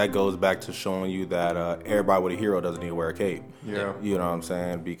 Like, that goes back to showing you that everybody with a hero doesn't need to wear a cape. Yeah. You know what I'm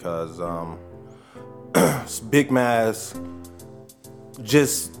saying? Because Big Mask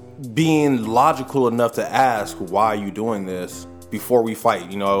just being logical enough to ask, why are you doing this? Before we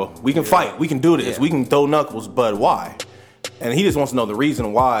fight, you know, we can fight, we can do this, we can throw knuckles, but why? And he just wants to know the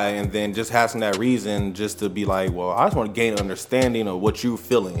reason why, and then just asking that reason just to be like, well, I just want to gain an understanding of what you're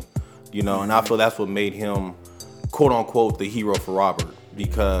feeling, you know. And I feel that's what made him, quote unquote, the hero for Robert,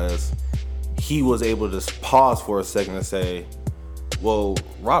 because he was able to pause for a second and say, well,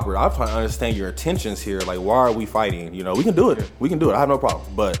 Robert, I'm trying to understand your intentions here. Like, why are we fighting? You know, we can do it. I have no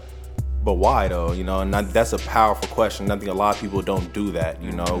problem. But why though? You know, and that's a powerful question. I think a lot of people don't do that.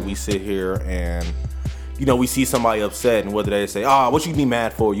 You know, we sit here and, you know, we see somebody upset, and whether they say, what you be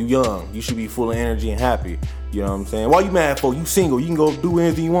mad for? You young. You should be full of energy and happy. You know what I'm saying? Why you mad for? You single. You can go do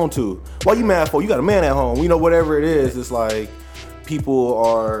anything you want to. Why you mad for? You got a man at home. You know, whatever it is, it's like people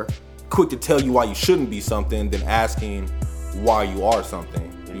are quick to tell you why you shouldn't be something than asking why you are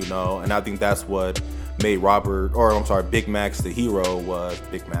something, you know? And I think that's what made Big Max the hero was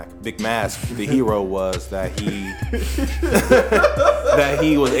Big Mask the hero was that he that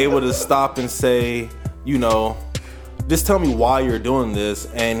he was able to stop and say, you know, just tell me why you're doing this,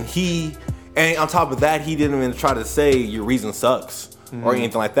 and on top of that, he didn't even try to say your reason sucks or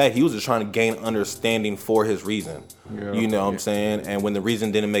anything like that. He was just trying to gain understanding for his reason. Yeah, you know what I'm saying? And when the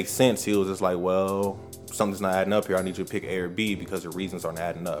reason didn't make sense, he was just like, well, something's not adding up here. I need you to pick A or B because the reasons aren't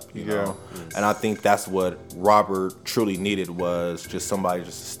adding up, you know? And I think that's what Robert truly needed, was just somebody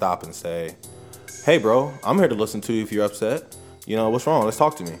just to stop and say, hey, bro, I'm here to listen to you if you're upset. You know, what's wrong? Let's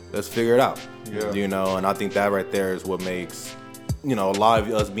talk to me. Let's figure it out. Yeah. You know, and I think that right there is what makes, you know, a lot of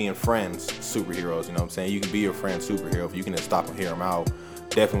us being friends superheroes. You know what I'm saying? You can be your friend superhero if you can just stop and hear them out.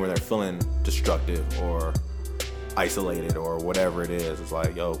 Definitely when they're feeling destructive or isolated or whatever it is. It's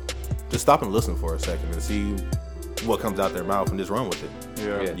like, yo, just stop and listen for a second and see what comes out their mouth and just run with it.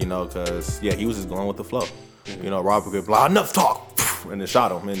 Yeah. You know, because, he was just going with the flow. Mm-hmm. You know, Robert could be like, enough talk, and then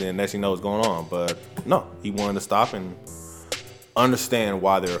shot him, and then next thing you know what's going on. But no, he wanted to stop and understand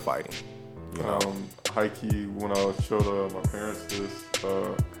why they were fighting. You know? High-key, when I showed my parents this,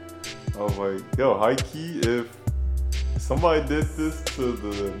 I was like, yo, high-key, if somebody did this to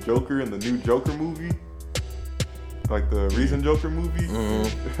the Joker in the new Joker movie, like the recent Joker movie,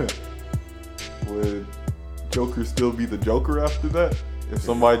 would Joker still be the Joker after that? If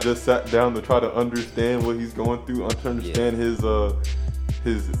somebody just sat down to try to understand what he's going through, to understand his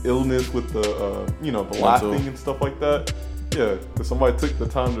illness with the the laughing and stuff like that. Yeah, if somebody took the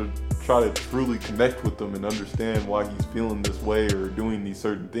time to try to truly connect with them and understand why he's feeling this way or doing these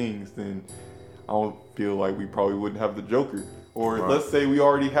certain things, then I don't feel like we probably wouldn't have the Joker. Or let's say we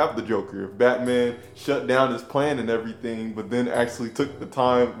already have the Joker. If Batman shut down his plan and everything, but then actually took the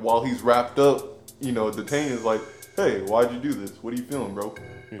time while he's wrapped up, detained, is like, hey, why'd you do this? What are you feeling, bro?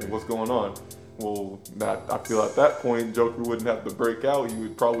 Like, what's going on? Well, I feel at that point, Joker wouldn't have to break out. He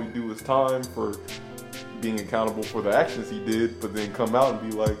would probably do his time for being accountable for the actions he did, but then come out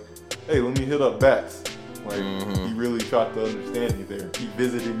and be like, hey, let me hit up Bats. Like, he really tried to understand me there. He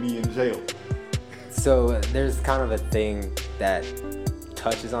visited me in jail. So there's kind of a thing that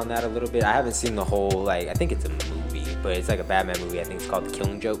touches on that a little bit. I haven't seen the whole, I think it's a movie, but it's like a Batman movie. I think it's called The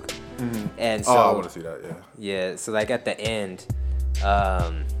Killing Joke. Mm-hmm. And so, I want to see that, yeah. Yeah, so at the end,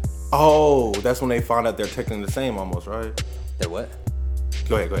 that's when they found out they're technically the same almost, right? They're what?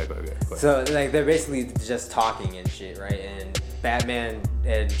 Go ahead. So, they're basically just talking and shit, right? And Batman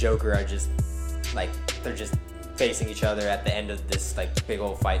and Joker are just, they're just facing each other at the end of this, big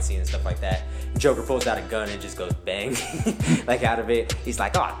old fight scene and stuff like that. Joker pulls out a gun and just goes bang, out of it. He's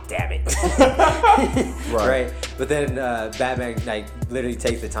like, oh, damn it. Right? But then Batman, literally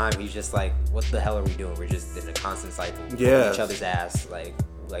takes the time. He's just like, what the hell are we doing? We're just in a constant cycle. Each other's ass.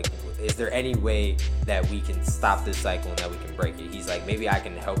 Is there any way that we can stop this cycle and that we can break it? He's like, maybe I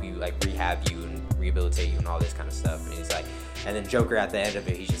can help you, rehab you and rehabilitate you and all this kind of stuff. And he's like, and then Joker at the end of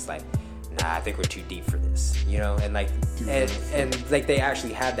it, he's just like, nah, I think we're too deep for this, and they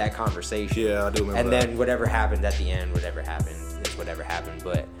actually had that conversation. Yeah, I do remember. And then whatever happened at the end, whatever happened is whatever happened.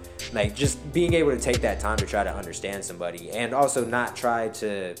 But just being able to take that time to try to understand somebody, and also not try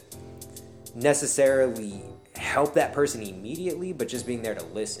to necessarily help that person immediately, but just being there to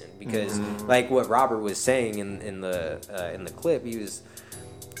listen. Because what Robert was saying in the clip, he was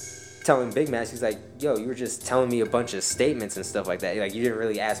telling Big Max, he's like, yo, you were just telling me a bunch of statements and stuff like that. You didn't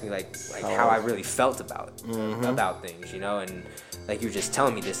really ask me how I really felt about things, and you were just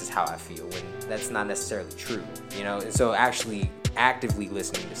telling me this is how I feel, when that's not necessarily true, And so actually actively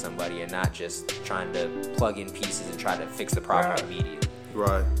listening to somebody and not just trying to plug in pieces and try to fix the problem immediately.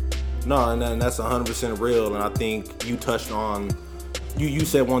 Right. No, and that's 100% real. And I think you touched on, you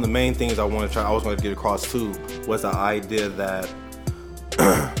said one of the main things I was going to get across too, was the idea that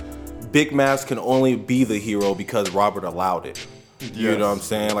Big Mask can only be the hero because Robert allowed it. Yes. You know what I'm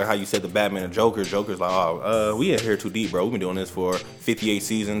saying? Like how you said the Batman and Joker. Joker's like, we ain't here too deep, bro. We've been doing this for 58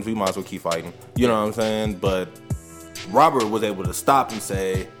 seasons. We might as well keep fighting. You know what I'm saying? But Robert was able to stop and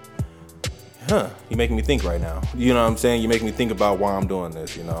say, you're making me think right now. You know what I'm saying? You're making me think about why I'm doing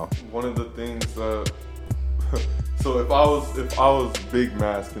this, One of the things that... So if I was Big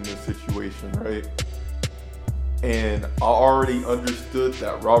Mask in this situation, right? And I already understood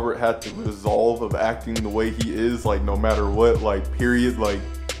that Robert had the resolve of acting the way he is, no matter what, period,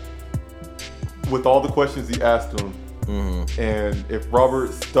 with all the questions he asked him. Mm-hmm. And if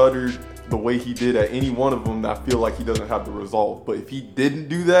Robert stuttered the way he did at any one of them, I feel like he doesn't have the resolve. But if he didn't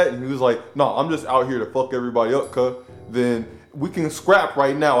do that and he was like, no, I'm just out here to fuck everybody up, then we can scrap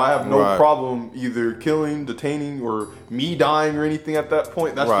right now. I have no problem either killing, detaining, or me dying or anything at that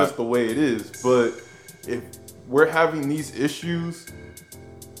point. That's just the way it is. But if we're having these issues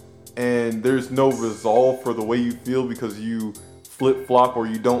and there's no resolve for the way you feel because you flip-flop or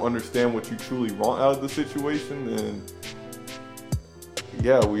you don't understand what you truly want out of the situation, then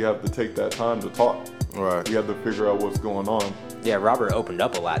yeah, we have to take that time to talk. Right. We have to figure out what's going on. Yeah, Robert opened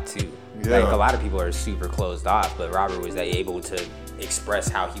up a lot too. Yeah. Like a lot of people are super closed off, but Robert was able to express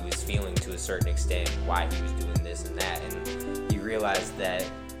how he was feeling to a certain extent, why he was doing this and that, and he realized that,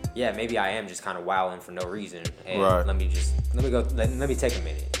 yeah, maybe I am just kind of wilding for no reason, and right. let me take a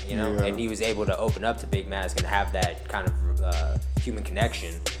minute, you know. Yeah. And he was able to open up to Big Mask and have that kind of human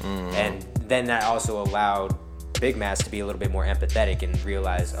connection, and then that also allowed Big Mask to be a little bit more empathetic and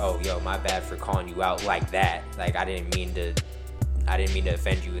realize, oh, yo, my bad for calling you out like that. Like I didn't mean to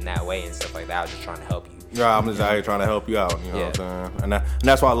offend you in that way and stuff like that. I was just trying to help you. Yeah, I'm just out here trying to help you out. You know what I'm saying? And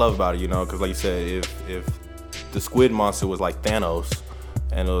that's what I love about it, you know, because like you said, if the squid monster was like Thanos,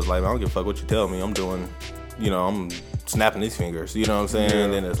 and it was like, I don't give a fuck what you tell me, I'm doing, you know, I'm snapping these fingers, you know what I'm saying? Yeah.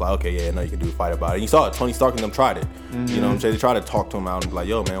 And then it's like, okay, yeah, no, you can do a fight about it. And you saw it, Tony Stark and them tried it. You know what I'm saying? They tried to talk to him out and be like,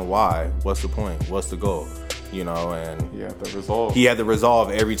 yo, man, why? What's the point? What's the goal? You know, and he had to resolve. He had to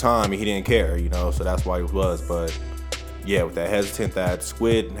resolve every time, and he didn't care, you know, so that's why he was. But yeah, with that hesitant that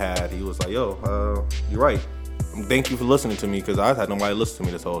Squid had, he was like, yo, you're right. Thank you for listening to me, because I had nobody listen to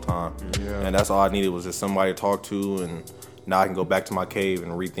me this whole time. Yeah. And that's all I needed was just somebody to talk to, and now I can go back to my cave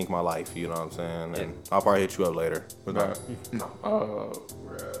and rethink my life, you know what I'm saying? And I'll probably hit you up later. We're at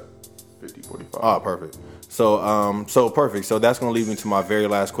 50:45. Oh, perfect. So perfect. So that's gonna lead me to my very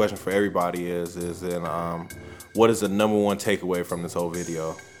last question for everybody is then what is the number one takeaway from this whole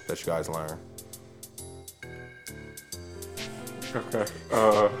video that you guys learned? Okay.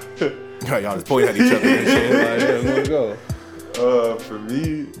 Y'all just pointing at each other and shit. Like, yeah, where go? For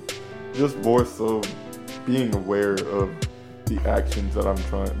me, just more so being aware of the actions that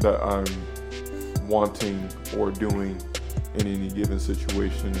I'm wanting or doing in any given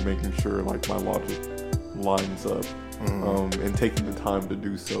situation, making sure like my logic lines up, and taking the time to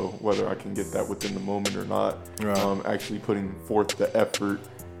do so, whether I can get that within the moment or not. Right. Actually putting forth the effort,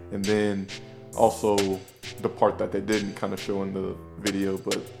 and then also the part that they didn't kind of show in the video,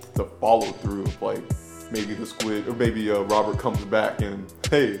 but the follow through of like maybe the squid or maybe Robert comes back and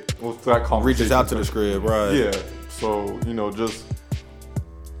hey, what's that conversation? Reaches out to the squid, right? Yeah. So just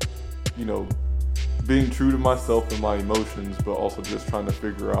being true to myself and my emotions, but also just trying to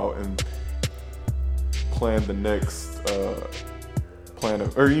figure out and plan the next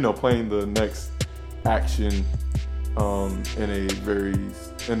playing the next action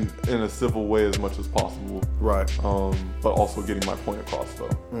in a civil way as much as possible. Right. But also getting my point across though.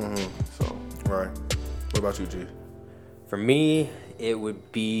 So. Right. What about you, G? For me, it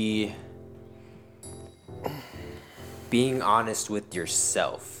would be being honest with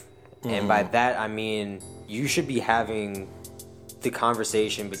yourself. And by that, I mean, you should be having the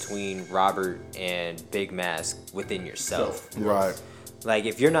conversation between Robert and Big Mask within yourself. Right. Like,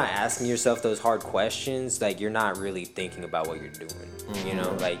 if you're not asking yourself those hard questions, like, you're not really thinking about what you're doing. You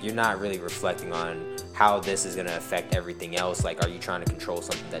know, like, you're not really reflecting on how this is going to affect everything else. Like, are you trying to control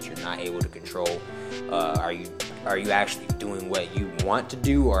something that you're not able to control? Are you actually doing what you want to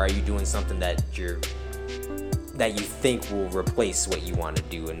do, or are you doing something that you think will replace what you want to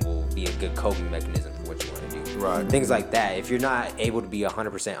do and will be a good coping mechanism for what you want to do? Right. Things like that. If you're not able to be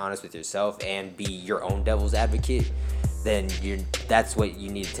 100% honest with yourself and be your own devil's advocate, then that's what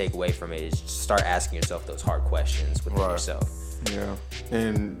you need to take away from it, is start asking yourself those hard questions within yourself. Yeah.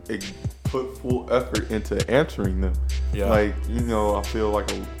 And put full effort into answering them. Yeah. Like, I feel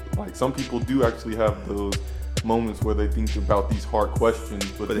like some people do actually have those moments where they think about these hard questions,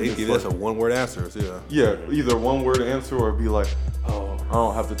 but they give us a one-word answers. Yeah, either one-word answer or be like, oh, I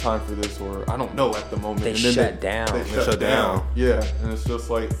don't have the time for this, or I don't know at the moment. They shut down. They shut down. Yeah, and it's just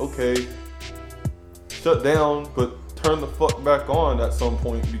like, okay, shut down, but turn the fuck back on at some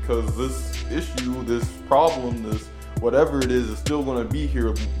point, because this issue, this problem, this whatever it is still going to be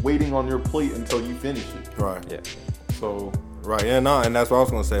here waiting on your plate until you finish it. Right. Yeah. So. Right. Yeah. No. And that's what I was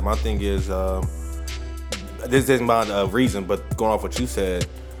going to say. My thing is, this isn't about a reason, but going off what you said,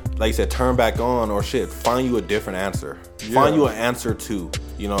 like you said, turn back on or shit. Find you a different answer. Yeah. Find you an answer two.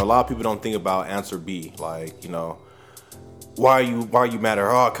 A lot of people don't think about answer B. Like, why are you mad at her?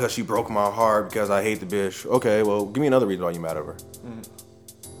 Oh, because she broke my heart because I hate the bitch. Okay, well, give me another reason why you mad at her.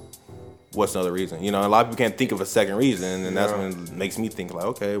 What's another reason? A lot of people can't think of a second reason, and that's when it makes me think like,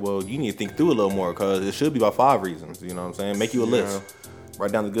 okay, well, you need to think through a little more, because it should be about 5 reasons. You know what I'm saying? Make you a list.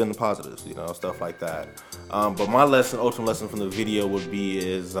 Write down the good and the positives, stuff like that. But my ultimate lesson from the video would be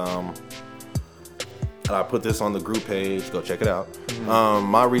is, I put this on the group page. Go check it out.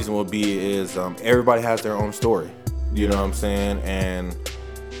 My reason would be is everybody has their own story. You know what I'm saying? And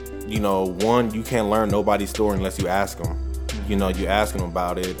you know, one, you can't learn nobody's story unless you ask them. You know, you ask them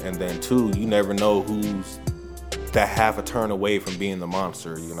about it, and then two, you never know who's that half a turn away from being the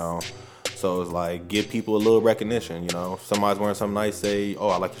monster. You know, so it's like give people a little recognition. You know, somebody's wearing something nice, say, "Oh,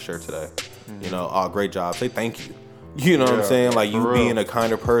 I like your shirt today." You know, "Oh, great job." Say thank you. You know what I'm saying? Like you being a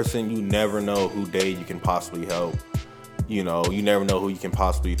kind of person, you never know who day you can possibly help. You know, you never know who you can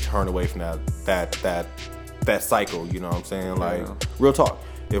possibly turn away from that cycle. You know what I'm saying? Like real talk.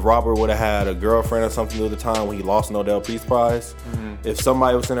 If Robert would have had a girlfriend or something the other time when he lost an Odell Peace Prize, if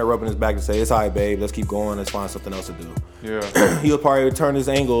somebody was sitting there rubbing his back and say, "It's all right, babe, let's keep going, let's find something else to do," he would probably turn his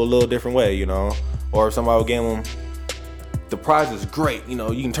angle a little different way, you know. Or if somebody would give him, the prize is great, you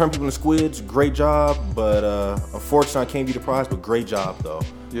know, you can turn people into squids, great job, but unfortunately I can't be the prize, but great job though.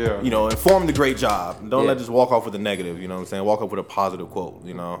 You know, inform the great job. Don't let just walk off with a negative, you know what I'm saying? Walk off with a positive quote,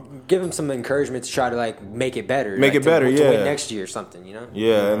 you know. Give him some encouragement to try to like make it better. Make it better, to win next year or something, you know?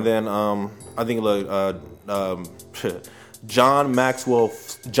 And then I think like John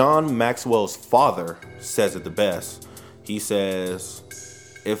Maxwell's father says it the best. He says,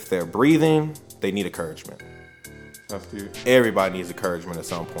 if they're breathing, they need encouragement. Everybody needs encouragement at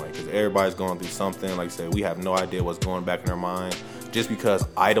some point because everybody's going through something. Like I said, we have no idea what's going back in their mind. Just because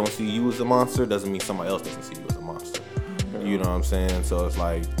I don't see you as a monster doesn't mean somebody else doesn't see you as a monster. You know what I'm saying? So it's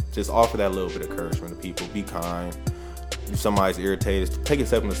like, just offer that little bit of encouragement to people. Be kind. If somebody's irritated, take a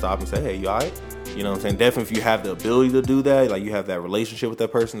second to stop and say, "Hey, you all right?" You know what I'm saying? Definitely if you have the ability to do that, like you have that relationship with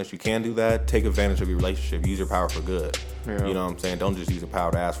that person that you can do that, take advantage of your relationship. Use your power for good. You know what I'm saying? Don't just use your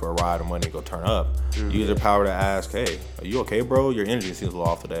power to ask for a ride or money and go turn up. Use your power to ask, "Hey, are you okay, bro? Your energy seems a little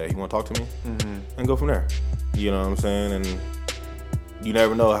off today. You want to talk to me?" And go from there. You know what I'm saying? And you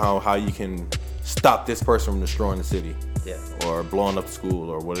never know how you can stop this person from destroying the city. Or blowing up the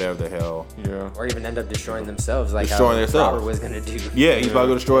school or whatever the hell. Or even end up destroying themselves like destroying how themselves. Robert was going to do. He's about to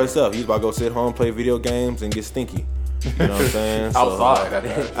go destroy himself. He's about to go sit home, play video games, and get stinky. You know what I'm saying?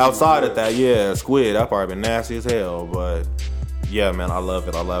 Outside at that, squid. That probably been nasty as hell. But yeah, man, I love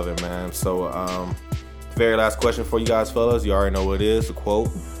it, man. So, very last question for you guys, fellas. You already know what it is, a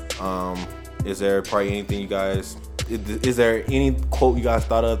quote. Is there probably anything you guys... Is there any quote you guys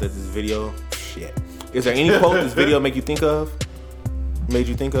thought of that this video... Shit. Is there any quote this video made you think of? I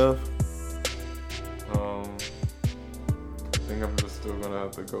think I'm just still gonna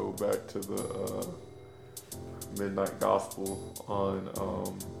have to go back to the Midnight Gospel on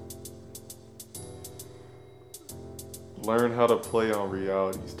learn how to play on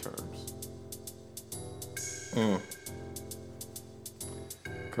reality's terms.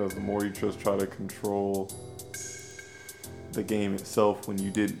 Because the more you just try to control the game itself when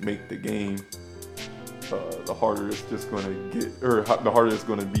you didn't make the game, the harder it's just going to get, or the harder it's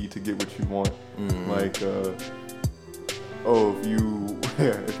going to be to get what you want. Like,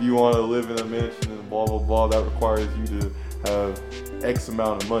 if you want to live in a mansion and blah blah blah, that requires you to have X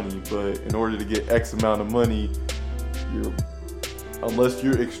amount of money. But in order to get X amount of money, unless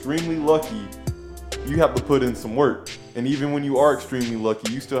you're extremely lucky, you have to put in some work. And even when you are extremely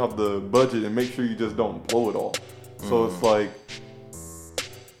lucky, you still have the budget and make sure you just don't blow it all. So it's like,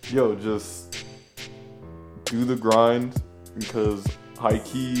 just do the grind, because high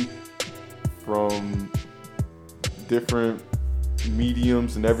key from different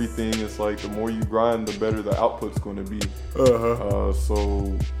mediums and everything, it's like the more you grind, the better the output's going to be.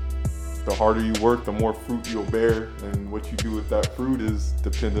 So the harder you work, the more fruit you'll bear, and what you do with that fruit is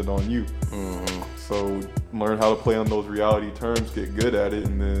dependent on you. So learn how to play on those reality terms, get good at it,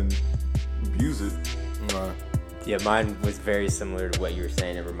 and then abuse it. Yeah, mine was very similar to what you were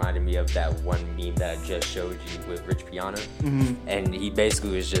saying. It reminded me of that one meme that I just showed you with Rich Piana. And he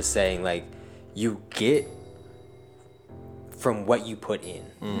basically was just saying, like, you get from what you put in.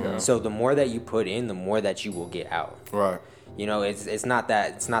 So the more that you put in, the more that you will get out. You know, it's not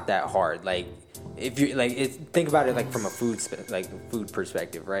that hard. Like, if you think about it like from a food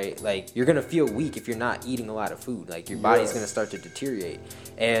perspective, right? Like, you're gonna feel weak if you're not eating a lot of food. Like, your body's gonna start to deteriorate.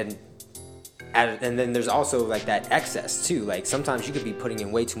 And then there's also like that excess too. Like, sometimes you could be putting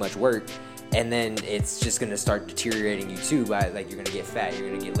in way too much work, and then it's just gonna start deteriorating you too. By like, you're gonna get fat, you're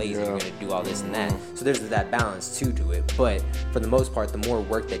gonna get lazy, you're gonna do all this and that. So there's that balance too to it. But for the most part, the more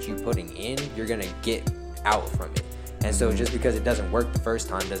work that you're putting in, you're gonna get out from it. And so just because it doesn't work the first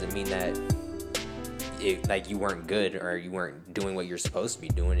time doesn't mean that you weren't good or you weren't doing what you're supposed to be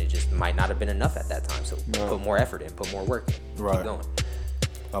doing. It just might not have been enough at that time. So put more effort in, put more work in. Keep going.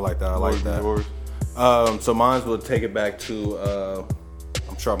 I like that. So mine will take it back to,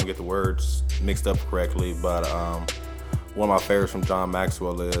 I'm sure I'm gonna get the words mixed up correctly, but one of my favorites from John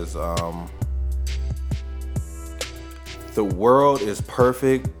Maxwell is the world is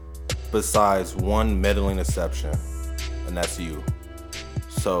perfect besides one meddling exception, and that's you.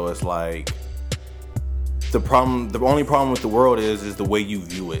 So it's like the only problem with the world is the way you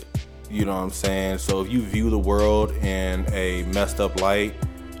view it. You know what I'm saying? So if you view the world in a messed up light,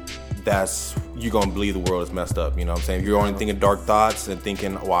 you're gonna believe the world is messed up. You know what I'm saying? If you're only thinking dark thoughts and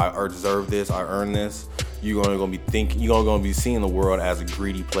thinking, "Oh, I deserve this, I earn this," you're gonna be seeing the world as a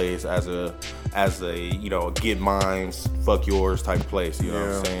greedy place, as a get mine, fuck yours type place. You know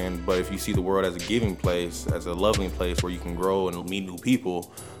what I'm saying? But if you see the world as a giving place, as a loving place where you can grow and meet new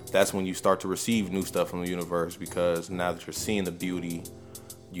people, that's when you start to receive new stuff from the universe. Because now that you're seeing the beauty,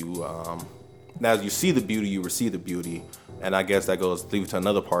 now as you see the beauty, you receive the beauty. And I guess that goes lead to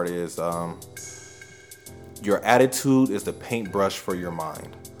another part is your attitude is the paintbrush for your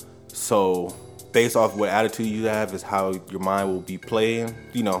mind. So based off what attitude you have is how your mind will be playing.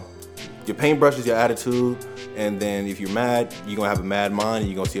 You know, your paintbrush is your attitude, and then if you're mad, you're gonna have a mad mind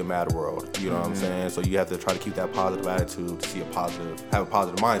and you're gonna see a mad world. You know what I'm saying? So you have to try to keep that positive attitude to have a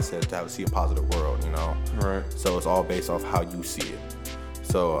positive mindset to see a positive world, you know? Right. So it's all based off how you see it.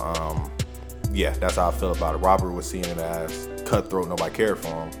 So yeah, that's how I feel about it. Robert was seeing it as cutthroat, nobody cared for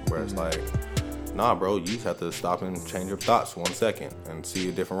him, where it's like, nah, bro, you just have to stop and change your thoughts 1 second and see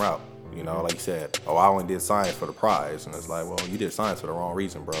a different route. You know, like you said, oh, I only did science for the prize. And it's like, well, you did science for the wrong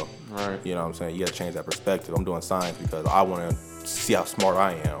reason, bro. Right. You know what I'm saying? You got to change that perspective. I'm doing science because I want to see how smart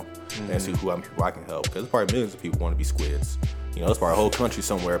I am and see who I can help. Because there's probably millions of people want to be squids. You know, there's probably a whole country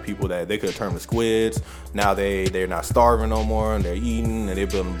somewhere, people that they could have turned to squids. Now they're not starving no more, and they're eating, and they're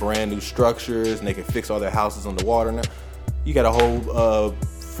building brand new structures, and they can fix all their houses underwater now. You got a whole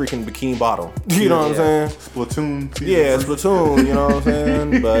freaking Bikini Bottom. You know what I'm saying? Splatoon. Yeah, Splatoon, you know what I'm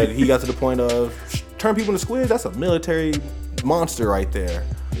saying? But he got to the point of turn people into squids. That's a military monster right there.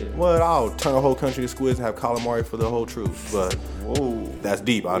 Yeah. Well, I'll turn a whole country to squids and have calamari for the whole truth. But whoa, that's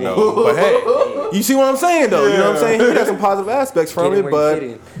deep, I know. But hey, you see what I'm saying though? You know what I'm saying? He got some positive aspects from it,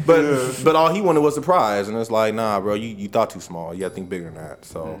 but all he wanted was the prize, and it's like, nah, bro, you thought too small. You got to think bigger than that.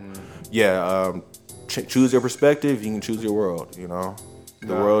 So, choose your perspective. You can choose your world. You know.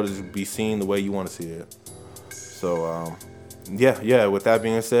 The world is be seen the way you want to see it. So, yeah. With that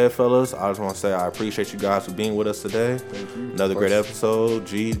being said, fellas, I just want to say I appreciate you guys for being with us today. Thank you. Another great episode.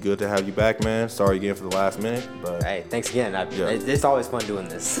 G, good to have you back, man. Sorry again for the last minute, but hey, thanks again. It's always fun doing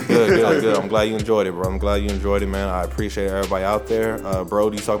this. Good. I'm glad you enjoyed it, bro. I'm glad you enjoyed it, man. I appreciate everybody out there.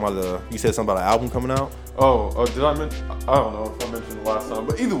 Bro, you talking about you said something about an album coming out? Did I mention? I don't know if I mentioned the last time,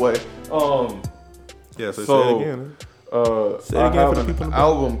 but either way, yeah. So say it again. I have an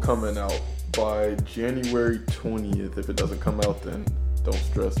album coming out by January 20th. If it doesn't come out, then don't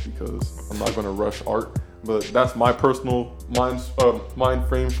stress because I'm not going to rush art. But that's my personal mind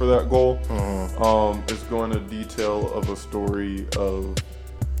frame for that goal. It's going to detail of a story of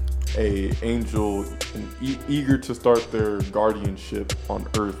a angel eager to start their guardianship on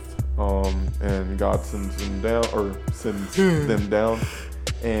Earth, and God sends them down,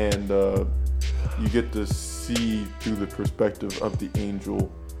 and you get to see through the perspective of the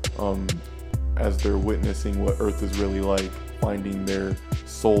angel as they're witnessing what Earth is really like, finding their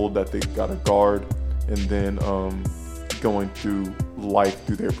soul that they gotta guard, and then going through life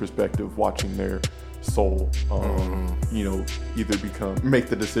through their perspective, watching their soul either make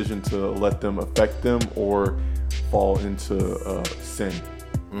the decision to let them affect them or fall into sin.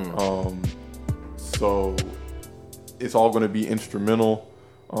 So it's all going to be instrumental.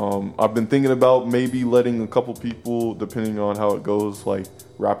 I've been thinking about maybe letting a couple people, depending on how it goes, like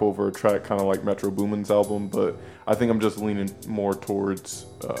rap over a track, kind of like Metro Boomin's album. But I think I'm just leaning more towards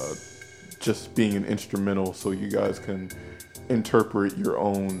just being an instrumental, so you guys can interpret your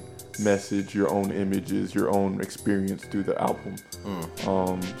own message, your own images, your own experience through the album.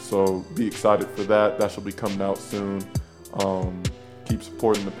 So be excited for that. That shall be coming out soon. Keep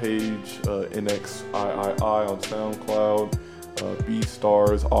supporting the page, NXIII on SoundCloud.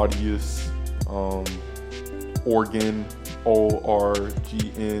 BeatStars, Audius, Organ,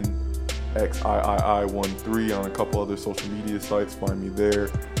 ORGNXIII13 on a couple other social media sites. Find me there.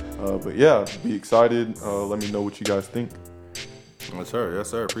 But yeah, be excited. Let me know what you guys think. Yes,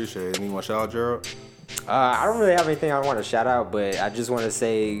 sir. Appreciate it. Anyone shout out, Gerald? I don't really have anything I want to shout out, but I just want to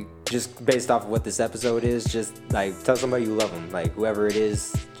say, just based off of what this episode is, just like tell somebody you love them, like whoever it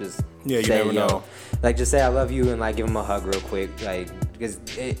is, just you say, never know. Like just say I love you and like give them a hug real quick, like because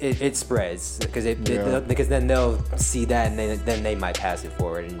it spreads, because because then they'll see that and then they might pass it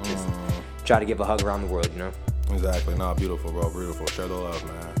forward and just try to give a hug around the world, you know. Exactly. Nah, beautiful, bro. Beautiful. Share the love,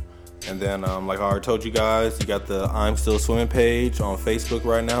 man. And then, like I already told you guys, you got the I'm Still Swimming page on Facebook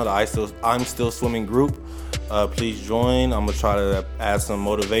right now, the I'm Still Swimming group. Please join. I'm going to try to add some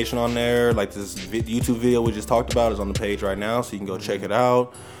motivation on there. Like this YouTube video we just talked about is on the page right now, so you can go check it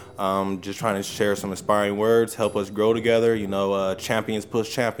out. Just trying to share some inspiring words, help us grow together. You know, champions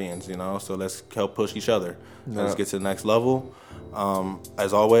push champions, you know, so let's help push each other. So let's get to the next level.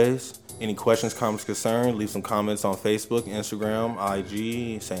 As always, any questions, comments, concerns, leave some comments on Facebook, Instagram,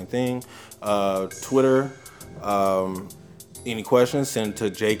 IG, same thing, Twitter. Any questions, send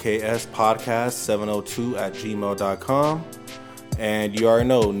to jkspodcast702@gmail.com. And you already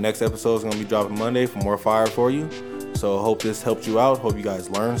know, next episode is going to be dropping Monday for more fire for you. So I hope this helped you out. Hope you guys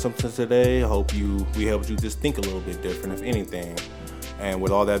learned something today. Hope we helped you just think a little bit different, if anything. And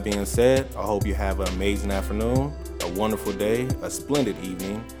with all that being said, I hope you have an amazing afternoon, a wonderful day, a splendid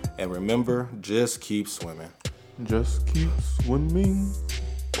evening. And remember, just keep swimming. Just keep swimming.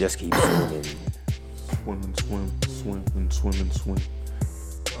 Just keep swimming. Swimming, swim, swimming, swimming, swim.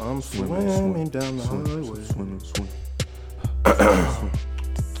 I'm swimming down the highway. Swimming, swim.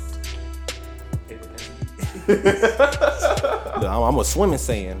 I'm a swimming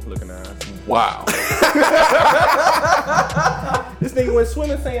saying looking at us. Wow. This nigga went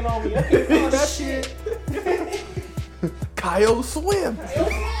swimming saying on me. I can't call that shit. Kyle swim.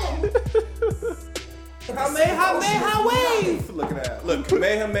 Kamehameha wave. Look at that. Look,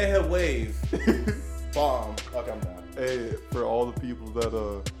 Kamehameha wave. Bomb. Okay, I'm done. Hey, for all the people that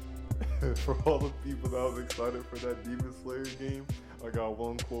was excited for that Demon Slayer game, I got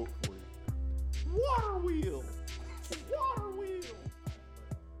one quote for you. Water wheel. Water wheel.